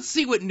 let's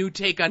see what new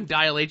take on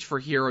Dial H for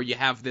Hero you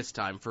have this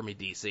time for me,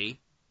 DC.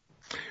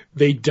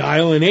 They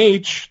dial an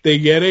H, they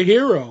get a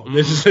hero.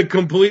 This is a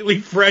completely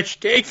fresh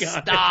take on it.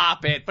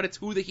 Stop it. But it's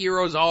who the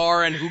heroes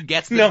are and who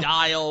gets the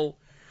dial.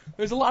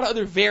 There's a lot of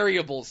other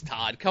variables,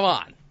 Todd. Come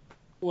on.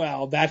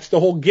 Well, that's the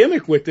whole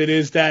gimmick with it,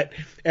 is that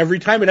every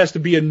time it has to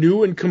be a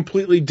new and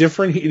completely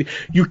different.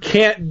 You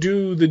can't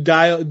do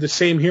the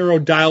same hero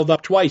dialed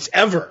up twice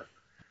ever.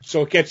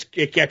 So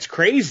it gets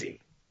crazy.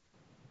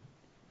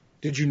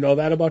 Did you know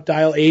that about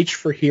Dial H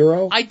for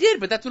Hero? I did,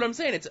 but that's what I'm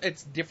saying.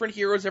 It's different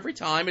heroes every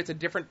time. It's a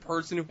different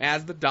person who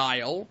has the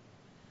dial.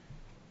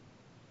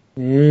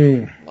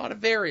 A lot of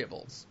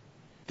variables.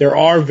 There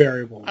are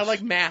variables. I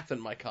like math in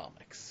my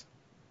comics.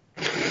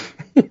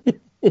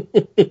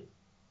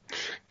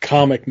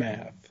 Comic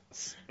math.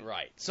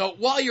 Right. So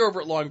while you're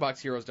over at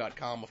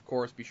longboxheroes.com, of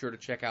course, be sure to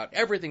check out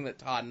everything that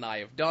Todd and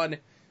I have done,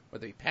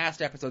 whether it be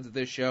past episodes of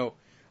this show,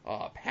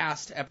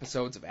 past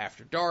episodes of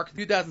After Dark,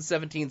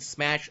 2017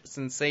 Smash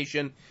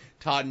Sensation,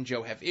 Todd and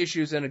Joe Have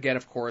Issues, and again,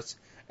 of course,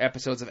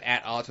 episodes of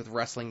At Odds with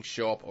Wrestling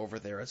show up over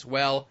there as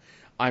well.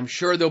 I'm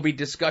sure there'll be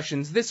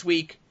discussions this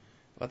week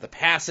about the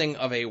passing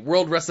of a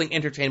World Wrestling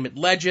Entertainment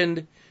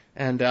legend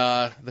and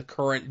the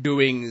current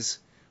doings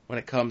when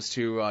it comes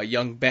to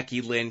young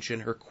Becky Lynch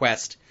and her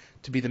quest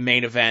to be the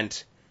main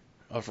event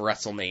of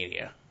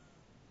WrestleMania.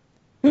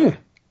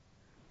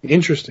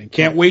 Interesting.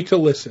 Can't wait to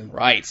listen.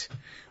 Right.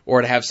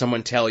 Or to have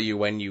someone tell you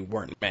when you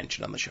weren't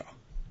mentioned on the show.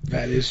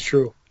 That is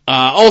true.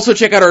 Also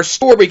check out our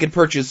store where you can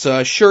purchase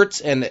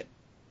shirts and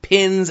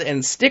pins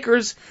and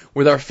stickers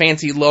with our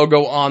fancy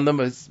logo on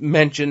them, as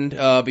mentioned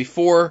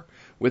before,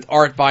 with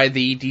art by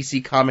the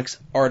DC Comics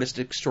artist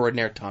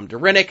extraordinaire Tom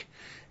Derenick.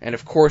 And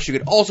of course, you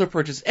could also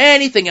purchase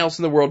anything else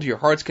in the world to your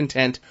heart's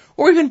content,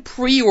 or even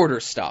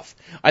pre-order stuff.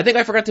 I think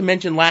I forgot to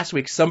mention last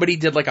week, somebody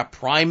did like a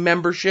Prime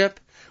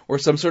membership, or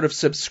some sort of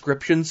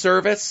subscription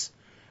service,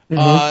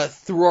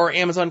 through our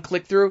Amazon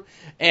click-through.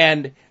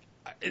 And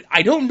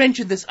I don't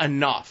mention this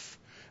enough,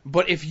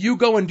 but if you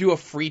go and do a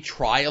free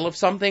trial of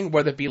something,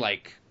 whether it be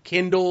like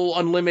Kindle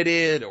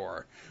Unlimited,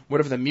 or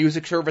whatever the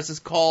music service is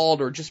called,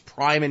 or just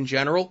Prime in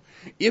general,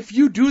 if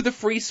you do the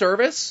free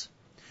service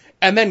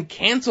and then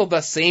cancel the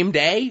same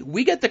day,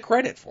 we get the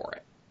credit for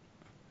it.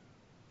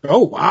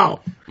 Oh,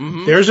 wow.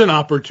 There's an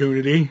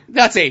opportunity.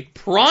 That's a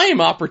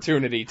prime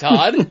opportunity,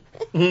 Todd.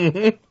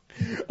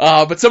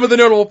 But some of the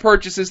notable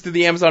purchases through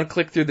the Amazon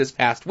click-through this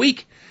past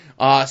week,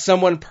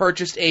 someone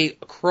purchased a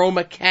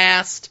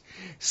Chromacast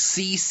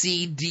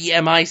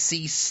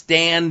CCDMIC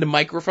stand,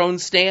 microphone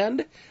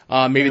stand.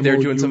 Maybe they're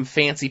doing some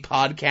fancy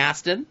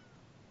podcasting.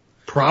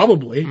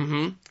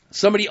 Probably.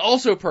 Somebody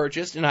also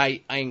purchased, and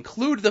I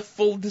include the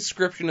full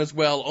description as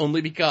well, only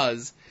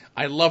because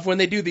I love when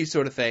they do these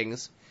sort of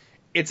things.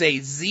 It's a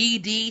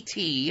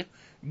ZDT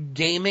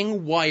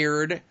gaming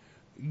wired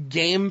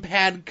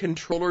gamepad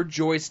controller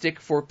joystick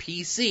for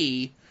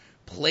PC,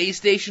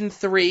 PlayStation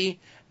 3,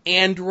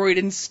 Android,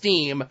 and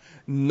Steam,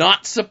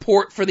 not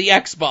support for the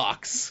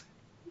Xbox.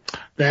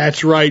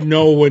 That's right,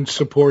 no one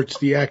supports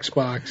the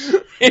Xbox.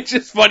 It's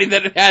just funny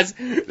that it has,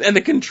 and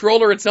the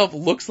controller itself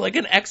looks like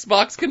an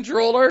Xbox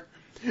controller.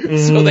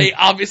 So they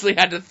obviously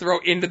had to throw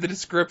into the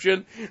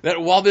description that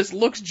while this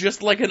looks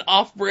just like an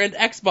off-brand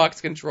Xbox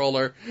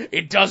controller,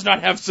 it does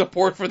not have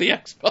support for the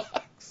Xbox.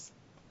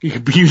 You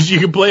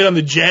can play it on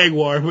the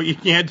Jaguar, but you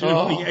can't do it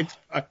on the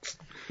Xbox.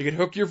 You can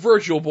hook your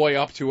Virtual Boy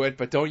up to it,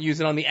 but don't use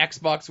it on the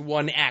Xbox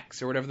One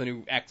X, or whatever the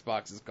new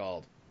Xbox is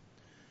called.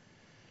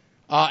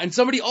 And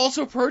somebody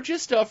also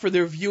purchased, for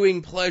their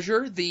viewing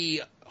pleasure,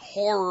 the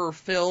horror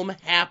film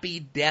Happy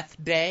Death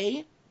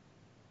Day.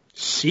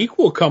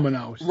 Sequel coming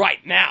out.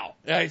 Right now.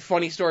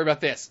 Funny story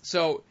about this.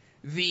 So,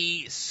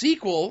 the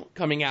sequel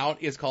coming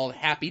out is called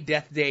Happy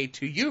Death Day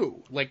to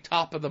You, like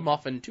Top of the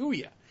Muffin to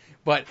You.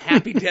 But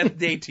Happy Death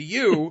Day to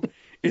You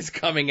is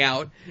coming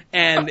out,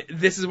 and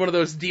this is one of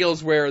those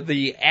deals where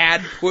the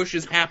ad push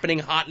is happening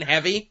hot and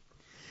heavy,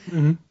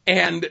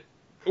 and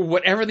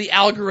whatever the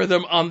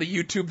algorithm on the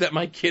YouTube that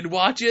my kid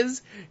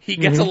watches, he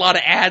gets a lot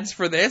of ads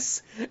for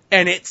this,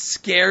 and it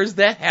scares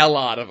the hell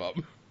out of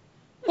him.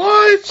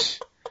 What?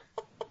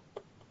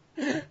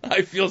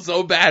 I feel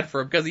so bad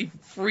for him, because he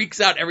freaks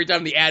out every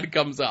time the ad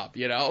comes up,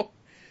 you know?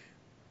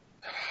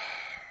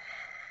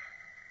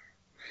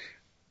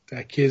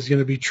 That kid's going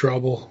to be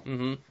trouble.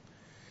 Mm-hmm.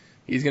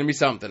 He's going to be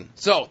something.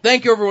 So,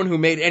 thank you everyone who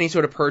made any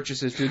sort of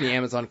purchases through the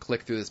Amazon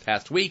click-through this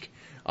past week.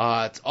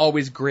 It's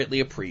always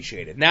greatly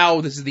appreciated. Now,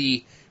 this is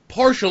the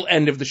partial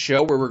end of the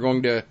show where we're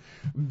going to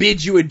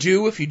bid you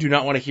adieu if you do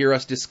not want to hear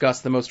us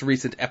discuss the most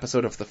recent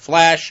episode of The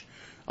Flash.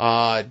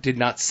 Did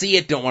not see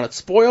it, don't want it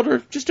spoiled, or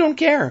just don't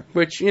care.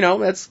 Which,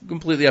 that's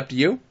completely up to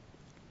you.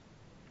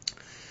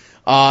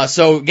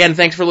 So, again,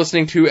 thanks for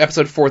listening to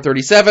episode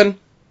 437,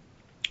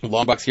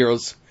 Longbox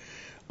Heroes.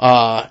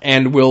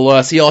 And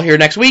we'll see y'all here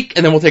next week,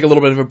 and then we'll take a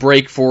little bit of a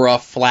break for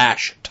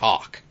Flash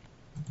talk.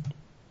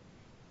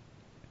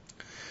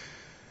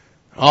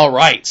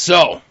 Alright,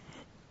 so,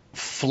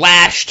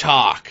 Flash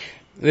talk.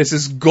 This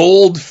is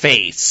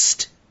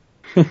Gold-Faced,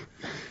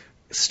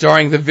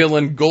 starring the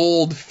villain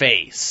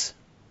Gold-Face.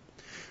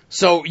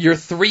 So, your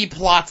three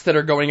plots that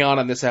are going on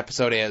in this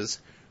episode is,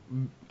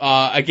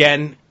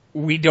 again,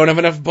 we don't have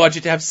enough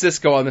budget to have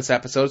Cisco on this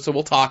episode, so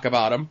we'll talk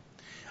about him.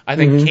 I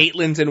think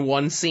Caitlin's in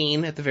one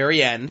scene at the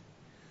very end.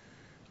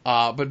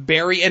 But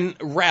Barry and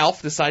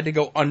Ralph decide to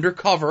go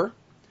undercover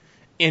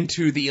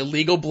into the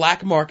illegal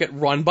black market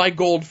run by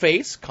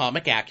Gold-Face,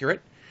 comic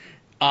accurate,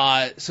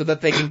 so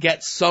that they can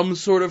get some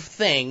sort of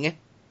thing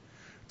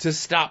to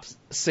stop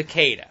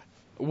Cicada.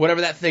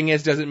 Whatever that thing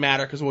is doesn't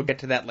matter, because we'll get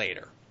to that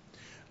later.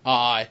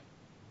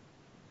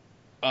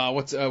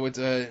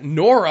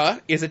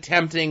 Nora is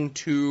attempting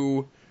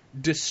to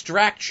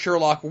distract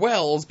Sherlock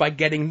Wells by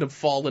getting him to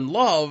fall in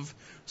love,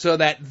 so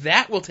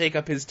that will take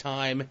up his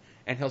time,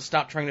 and he'll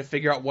stop trying to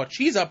figure out what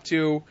she's up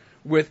to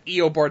with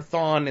Eobard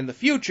Thawne in the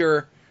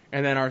future.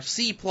 And then our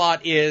C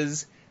plot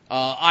is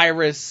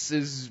Iris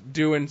is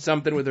doing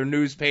something with her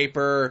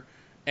newspaper,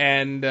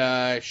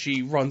 and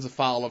she runs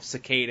afoul of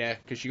Cicada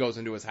because she goes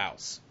into his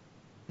house.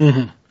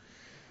 Mm-hmm.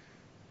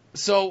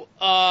 So,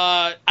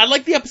 I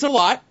like the episode a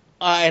lot.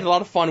 I had a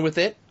lot of fun with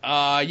it.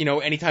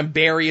 Anytime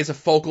Barry is a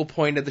focal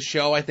point of the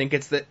show, I think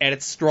it's at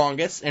its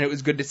strongest, and it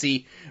was good to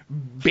see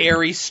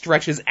Barry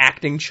stretch his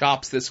acting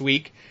chops this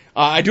week.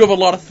 I do have a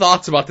lot of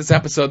thoughts about this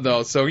episode,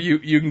 though, so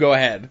you can go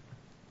ahead.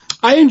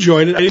 I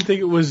enjoyed it. I didn't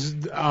think it was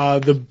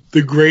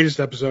the greatest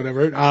episode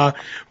ever,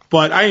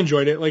 but I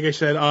enjoyed it. Like I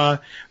said,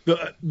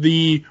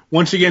 the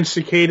once again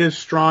Cicada's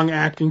strong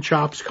acting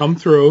chops come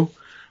through.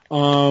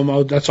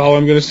 That's all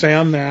I'm going to say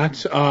on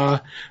that.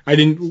 I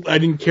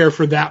didn't care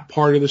for that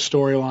part of the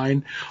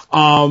storyline.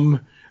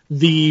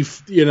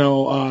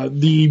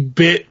 The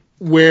bit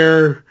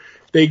where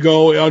they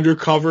go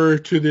undercover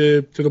to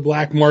the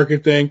black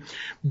market thing,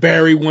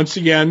 Barry once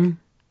again,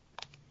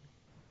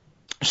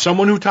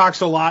 someone who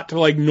talks a lot to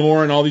like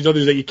Nora and all these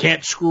others that you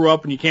can't screw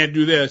up and you can't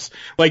do this.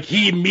 Like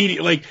he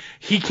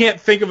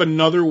can't think of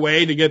another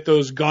way to get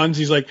those guns.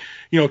 He's like,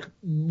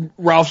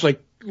 Ralph's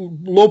like,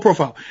 low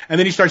profile. And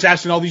then he starts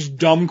asking all these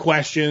dumb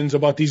questions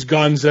about these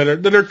guns that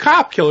are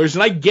cop killers.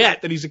 And I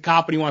get that he's a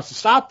cop and he wants to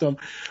stop them,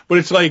 but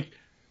it's like,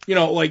 you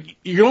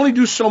can only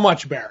do so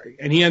much, Barry.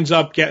 And he ends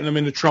up getting them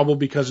into trouble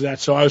because of that.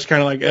 So I was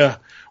kind of like,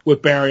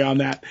 with Barry on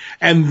that.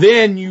 And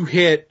then you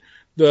hit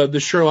the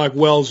Sherlock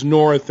Wells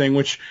Nora thing,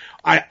 which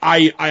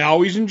I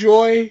always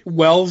enjoy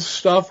Wells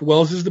stuff.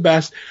 Wells is the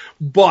best,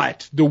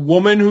 but the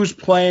woman who's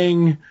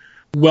playing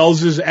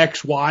Wells's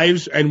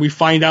ex-wives, and we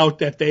find out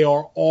that they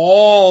are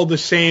all the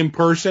same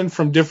person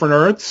from different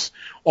Earths,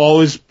 all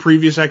his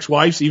previous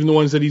ex-wives, even the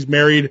ones that he's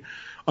married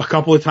a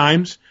couple of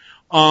times,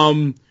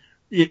 are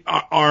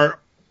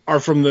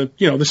from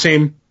the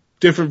same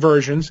different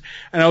versions.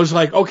 And I was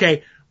like,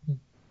 okay,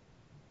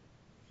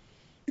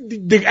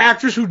 the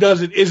actress who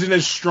does it isn't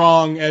as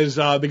strong as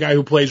the guy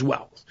who plays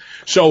Wells.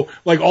 So,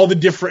 like, all the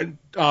different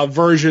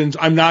versions,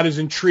 I'm not as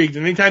intrigued.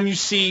 And anytime you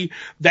see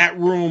that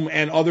room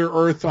and other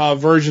Earth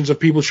versions of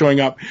people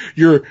showing up,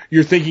 you're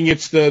thinking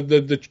it's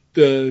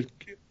the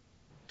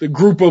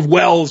group of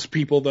Wells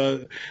people,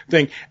 the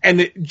thing.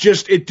 And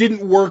it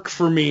didn't work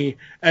for me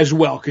as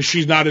well, because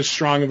she's not as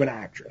strong of an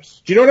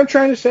actress. Do you know what I'm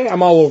trying to say?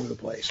 I'm all over the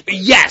place.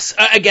 Yes.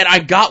 Again, I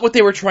got what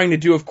they were trying to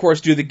do, of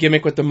course, do the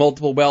gimmick with the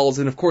multiple Wells,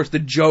 and of course the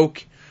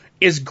joke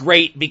is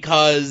great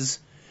because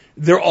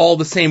they're all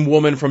the same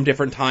woman from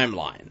different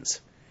timelines.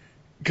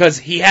 Because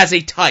he has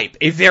a type,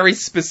 a very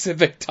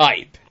specific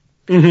type.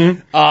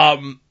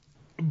 Mm-hmm.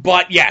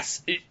 But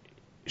yes,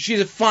 she's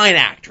a fine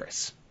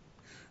actress.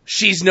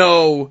 She's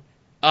no,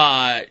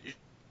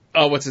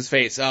 what's his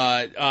face?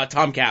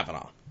 Tom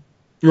Cavanaugh.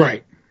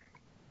 Right.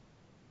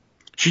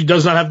 She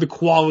does not have the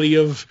quality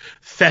of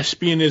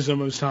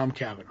thespianism as Tom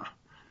Cavanaugh.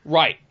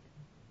 Right.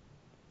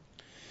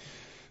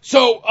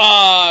 So,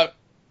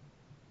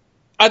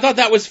 I thought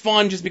that was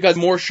fun just because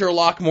more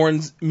Sherlock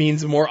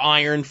means more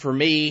iron for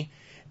me.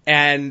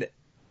 And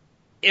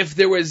if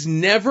we've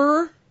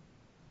never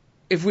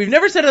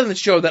said on the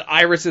show that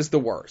Iris is the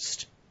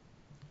worst.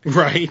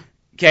 Right.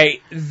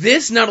 Okay,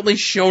 this not only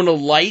shone a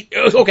light.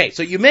 Okay,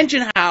 so you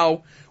mentioned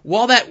how,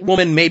 while that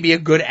woman may be a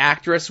good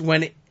actress,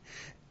 when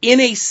in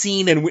a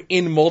scene and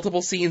in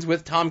multiple scenes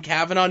with Tom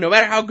Cavanaugh, no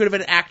matter how good of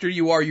an actor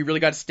you are, you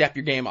really got to step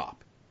your game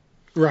up.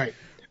 Right.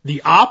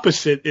 The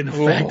opposite, in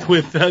effect,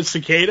 with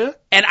Cicada.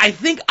 And I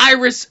think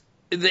Iris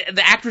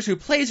the actress who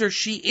plays her,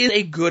 she is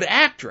a good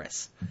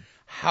actress.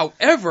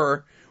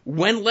 However,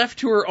 when left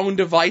to her own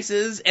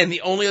devices and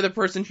the only other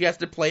person she has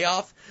to play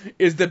off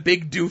is the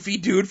big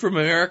doofy dude from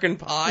American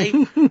Pie,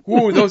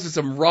 ooh, those are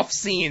some rough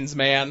scenes,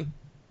 man.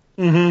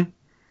 Mm-hmm.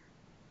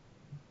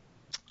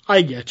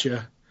 I get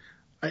you.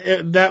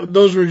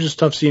 Those were just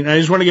tough scenes. I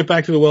just want to get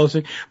back to the Wells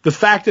thing. The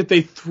fact that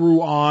they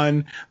threw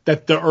on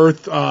that the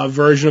Earth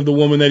version of the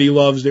woman that he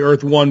loves, the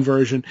Earth 1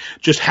 version,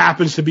 just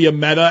happens to be a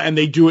meta, and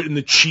they do it in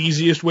the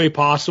cheesiest way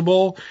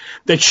possible,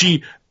 that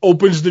she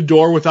opens the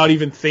door without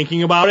even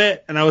thinking about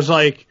it. And I was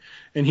like,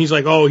 and he's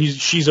like, oh,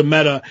 she's a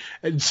meta,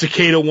 and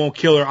Cicada won't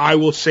kill her, I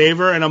will save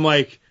her. And I'm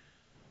like,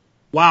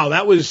 wow,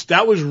 that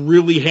was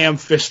really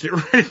ham-fisted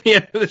right at the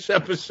end of this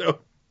episode.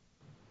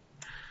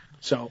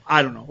 So,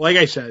 I don't know. Like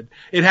I said,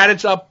 it had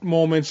its up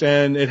moments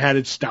and it had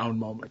its down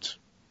moments.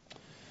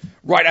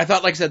 Right, I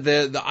thought, like I said,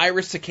 the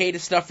Iris Cicada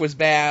stuff was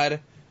bad.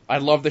 I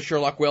love the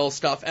Sherlock Wells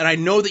stuff. And I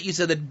know that you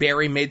said that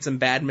Barry made some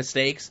bad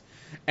mistakes.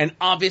 And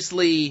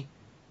obviously,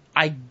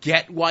 I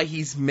get why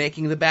he's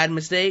making the bad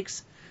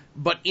mistakes.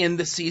 But in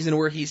the season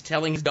where he's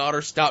telling his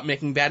daughter, stop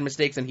making bad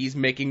mistakes, and he's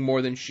making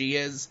more than she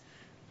is,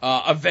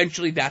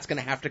 eventually that's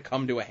going to have to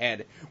come to a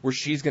head, where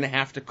she's going to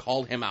have to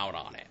call him out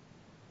on it.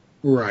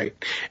 Right.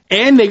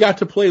 And they got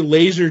to play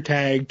laser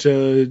tag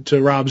to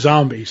Rob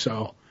Zombie,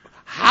 so.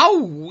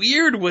 How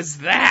weird was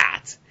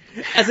that?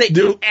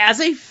 As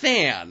a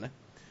fan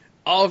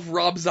of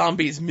Rob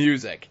Zombie's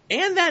music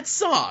and that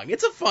song,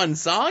 it's a fun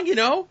song, you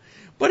know,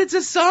 but it's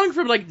a song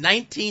from like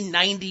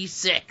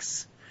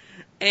 1996.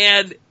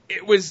 And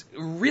it was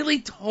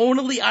really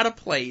tonally out of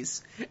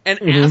place.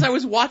 And as I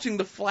was watching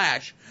The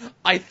Flash,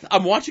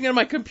 I'm watching it on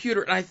my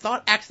computer, and I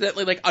thought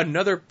accidentally like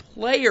another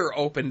player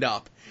opened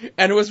up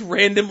and was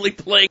randomly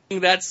playing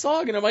that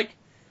song. And I'm like,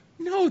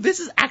 no, this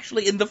is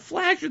actually in The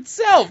Flash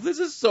itself. This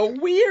is so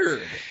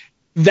weird.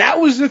 That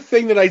was the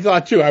thing that I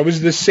thought too. I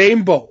was the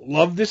same boat.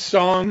 Love this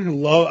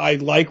song. I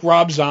like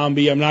Rob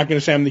Zombie. I'm not going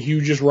to say I'm the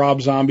hugest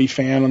Rob Zombie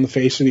fan on the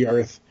face of the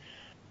earth.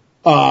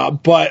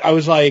 But I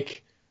was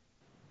like,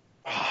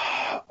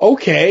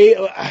 okay,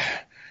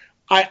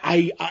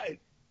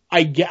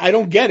 I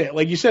don't get it.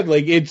 Like you said,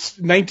 like it's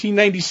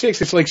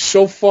 1996. It's like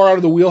so far out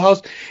of the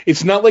wheelhouse.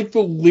 It's not like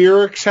the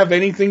lyrics have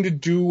anything to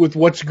do with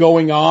what's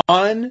going on.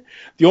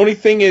 The only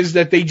thing is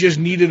that they just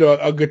needed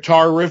a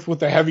guitar riff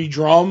with a heavy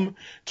drum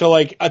to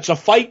like, it's a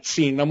fight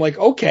scene. I'm like,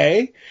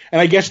 okay.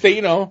 And I guess they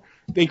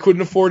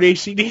couldn't afford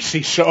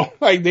AC/DC, so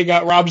like they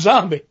got Rob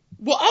Zombie.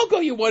 Well, I'll go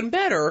you one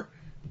better.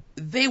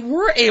 They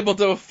were able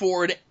to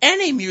afford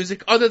any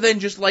music other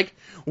than just like,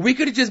 we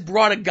could have just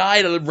brought a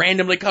guy to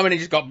randomly come in and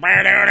just go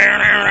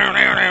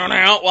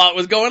while it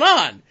was going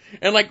on.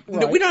 And like,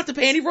 right. We don't have to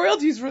pay any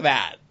royalties for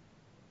that.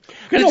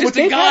 Because it's just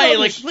a guy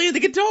like playing the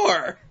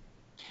guitar.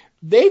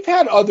 They've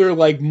had other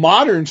like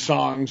modern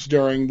songs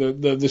during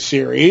the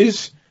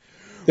series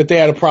that they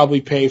had to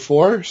probably pay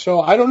for.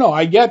 So I don't know.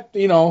 I get,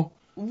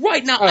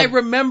 Right, now I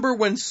remember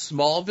when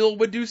Smallville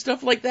would do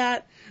stuff like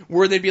that,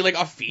 where there'd be like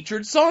a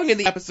featured song in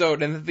the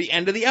episode, and at the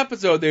end of the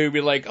episode they would be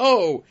like,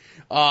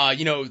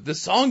 the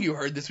song you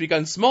heard this week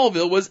on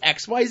Smallville was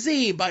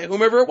XYZ by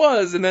whomever it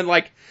was, and then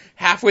like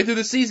halfway through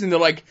the season they're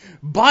like,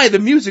 buy the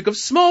music of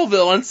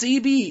Smallville on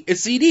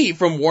CD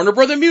from Warner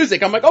Brother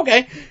Music. I'm like,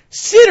 okay,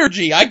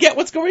 synergy, I get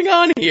what's going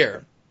on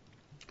here.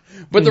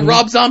 But the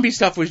Rob Zombie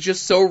stuff was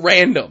just so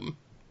random.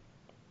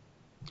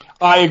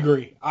 I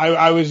agree.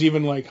 I was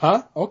even like,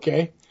 huh?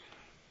 Okay.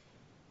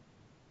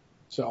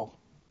 So,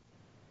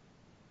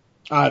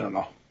 I don't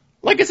know.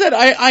 Like I said,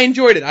 I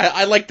enjoyed it.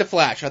 I liked The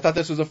Flash. I thought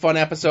this was a fun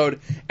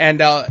episode.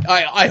 And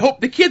I hope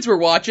the kids were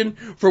watching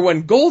for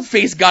when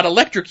Goldface got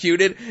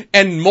electrocuted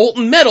and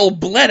molten metal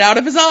bled out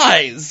of his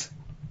eyes.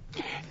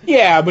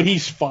 Yeah, but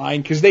he's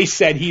fine, because they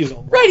said he's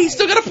alive. Right, he's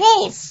still got a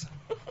pulse.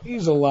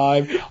 He's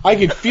alive. I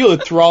can feel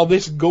it through all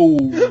this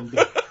gold.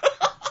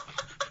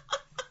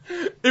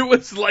 It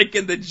was like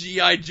in the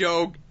G.I.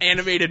 Joe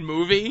animated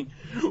movie.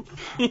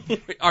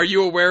 Are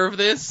you aware of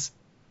this?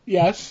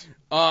 Yes.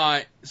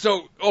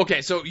 So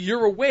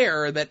you're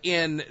aware that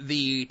in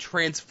the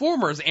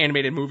Transformers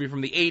animated movie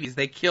from the 80s,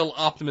 they kill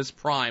Optimus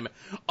Prime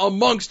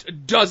amongst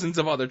dozens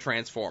of other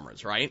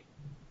Transformers, right?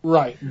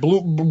 Right.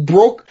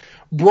 Broke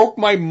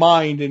my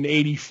mind in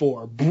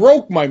 84.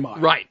 Broke my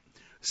mind. Right.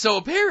 So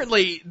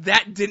apparently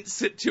that didn't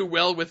sit too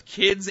well with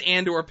kids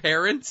and or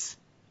parents.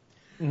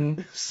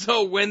 Mm-hmm.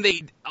 So when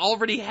they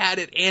already had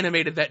it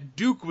animated that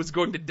Duke was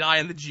going to die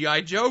in the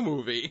G.I. Joe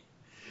movie,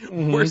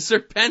 where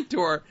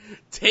Serpentor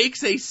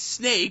takes a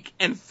snake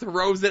and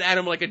throws it at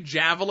him like a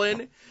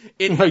javelin,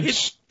 it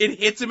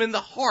hits him in the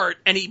heart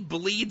and he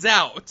bleeds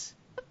out.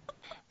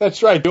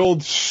 That's right, the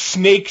old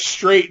snake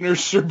straightener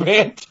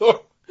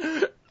Serpentor.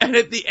 And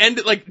at the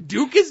end, like,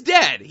 Duke is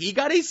dead. He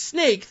got a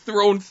snake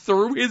thrown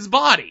through his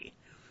body.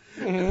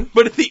 Mm-hmm.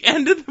 But at the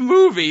end of the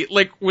movie,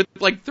 like, with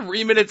like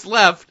 3 minutes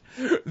left,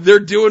 they're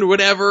doing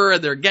whatever,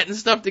 and they're getting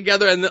stuff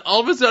together, and then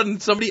all of a sudden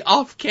somebody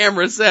off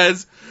camera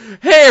says,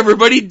 hey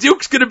everybody,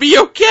 Duke's gonna be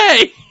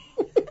okay!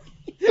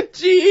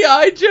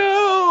 G.I.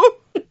 Joe!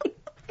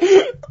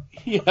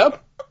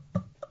 Yep.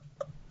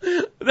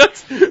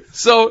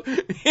 So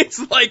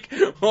it's like,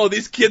 oh,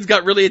 these kids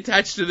got really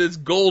attached to this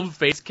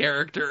Goldface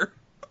character.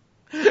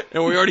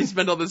 And we already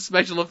spent all the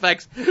special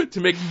effects to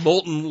make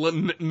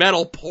molten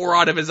metal pour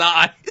out of his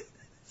eyes.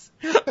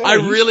 I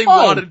really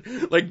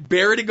wanted, like,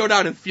 Barry to go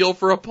down and feel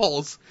for a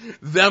pulse.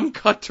 Them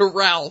cut to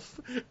Ralph.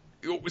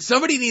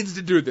 Somebody needs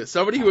to do this.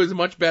 Somebody who is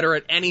much better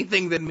at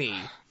anything than me.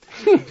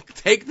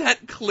 Take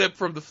that clip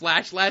from The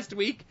Flash last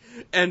week,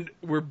 and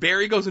where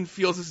Barry goes and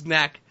feels his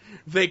neck,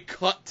 they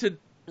cut to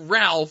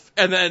Ralph,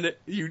 and then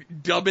you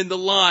dub in the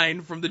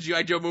line from the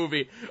G.I. Joe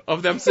movie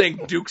of them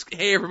saying, "Duke's,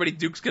 hey everybody,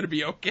 Duke's gonna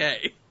be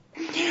okay."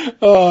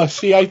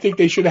 See, I think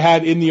they should have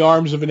had "In the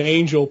Arms of an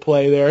Angel"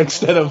 play there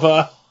instead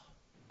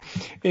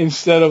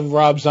of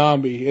Rob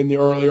Zombie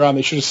earlier on.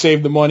 They should have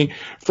saved the money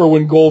for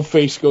when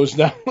Goldface goes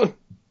down.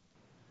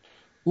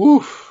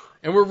 Woof.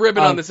 And we're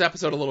ribbing on this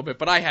episode a little bit,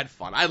 but I had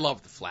fun. I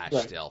love The Flash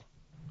still.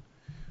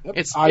 Yep,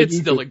 it's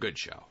still a good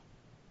show.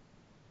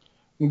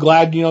 I'm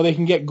glad, they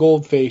can get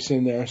Goldface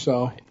in there,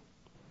 so.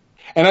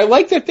 And I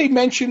like that they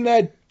mentioned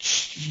that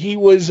he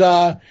was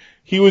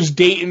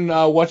dating,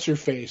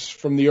 what's-her-face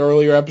from the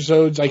earlier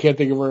episodes. I can't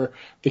think of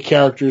the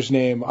character's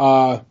name.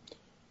 The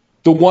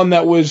one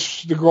that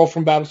was the girl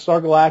from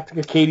Battlestar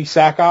Galactica, Katie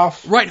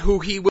Sackhoff. Right, who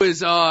he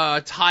was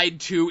tied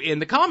to in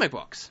the comic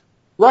books.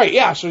 Right,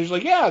 yeah. So he's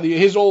like,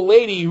 his old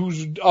lady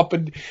who's up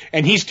and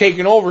he's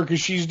taken over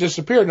because she's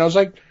disappeared. And I was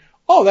like,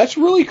 oh, that's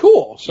really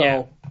cool. So,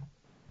 yeah.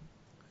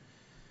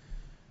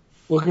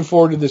 Looking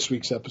forward to this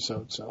week's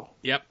episode. So.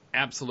 Yep,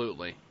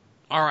 absolutely.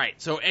 All right.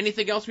 So,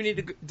 anything else we need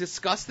to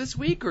discuss this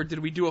week, or did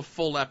we do a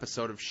full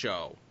episode of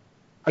show?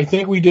 I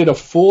think we did a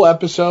full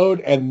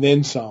episode and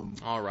then some.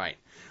 All right.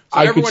 So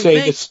I could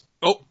say this.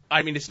 Oh,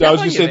 I mean, I was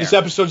going to say this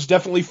episode's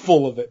definitely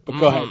full of it, but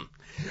go ahead.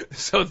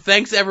 So,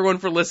 thanks everyone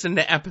for listening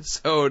to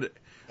episode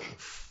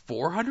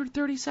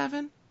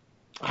 437?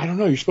 I don't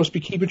know. You're supposed to be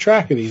keeping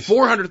track of these.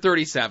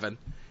 437.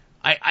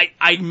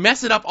 I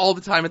mess it up all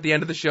the time at the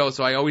end of the show,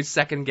 so I always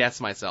second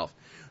guess myself.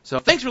 So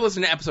thanks for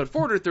listening to episode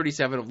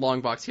 437 of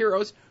Longbox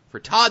Heroes. For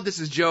Todd, this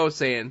is Joe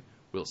saying,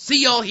 we'll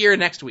see y'all here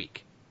next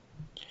week.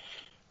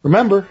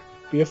 Remember,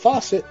 be a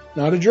faucet,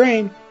 not a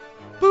drain.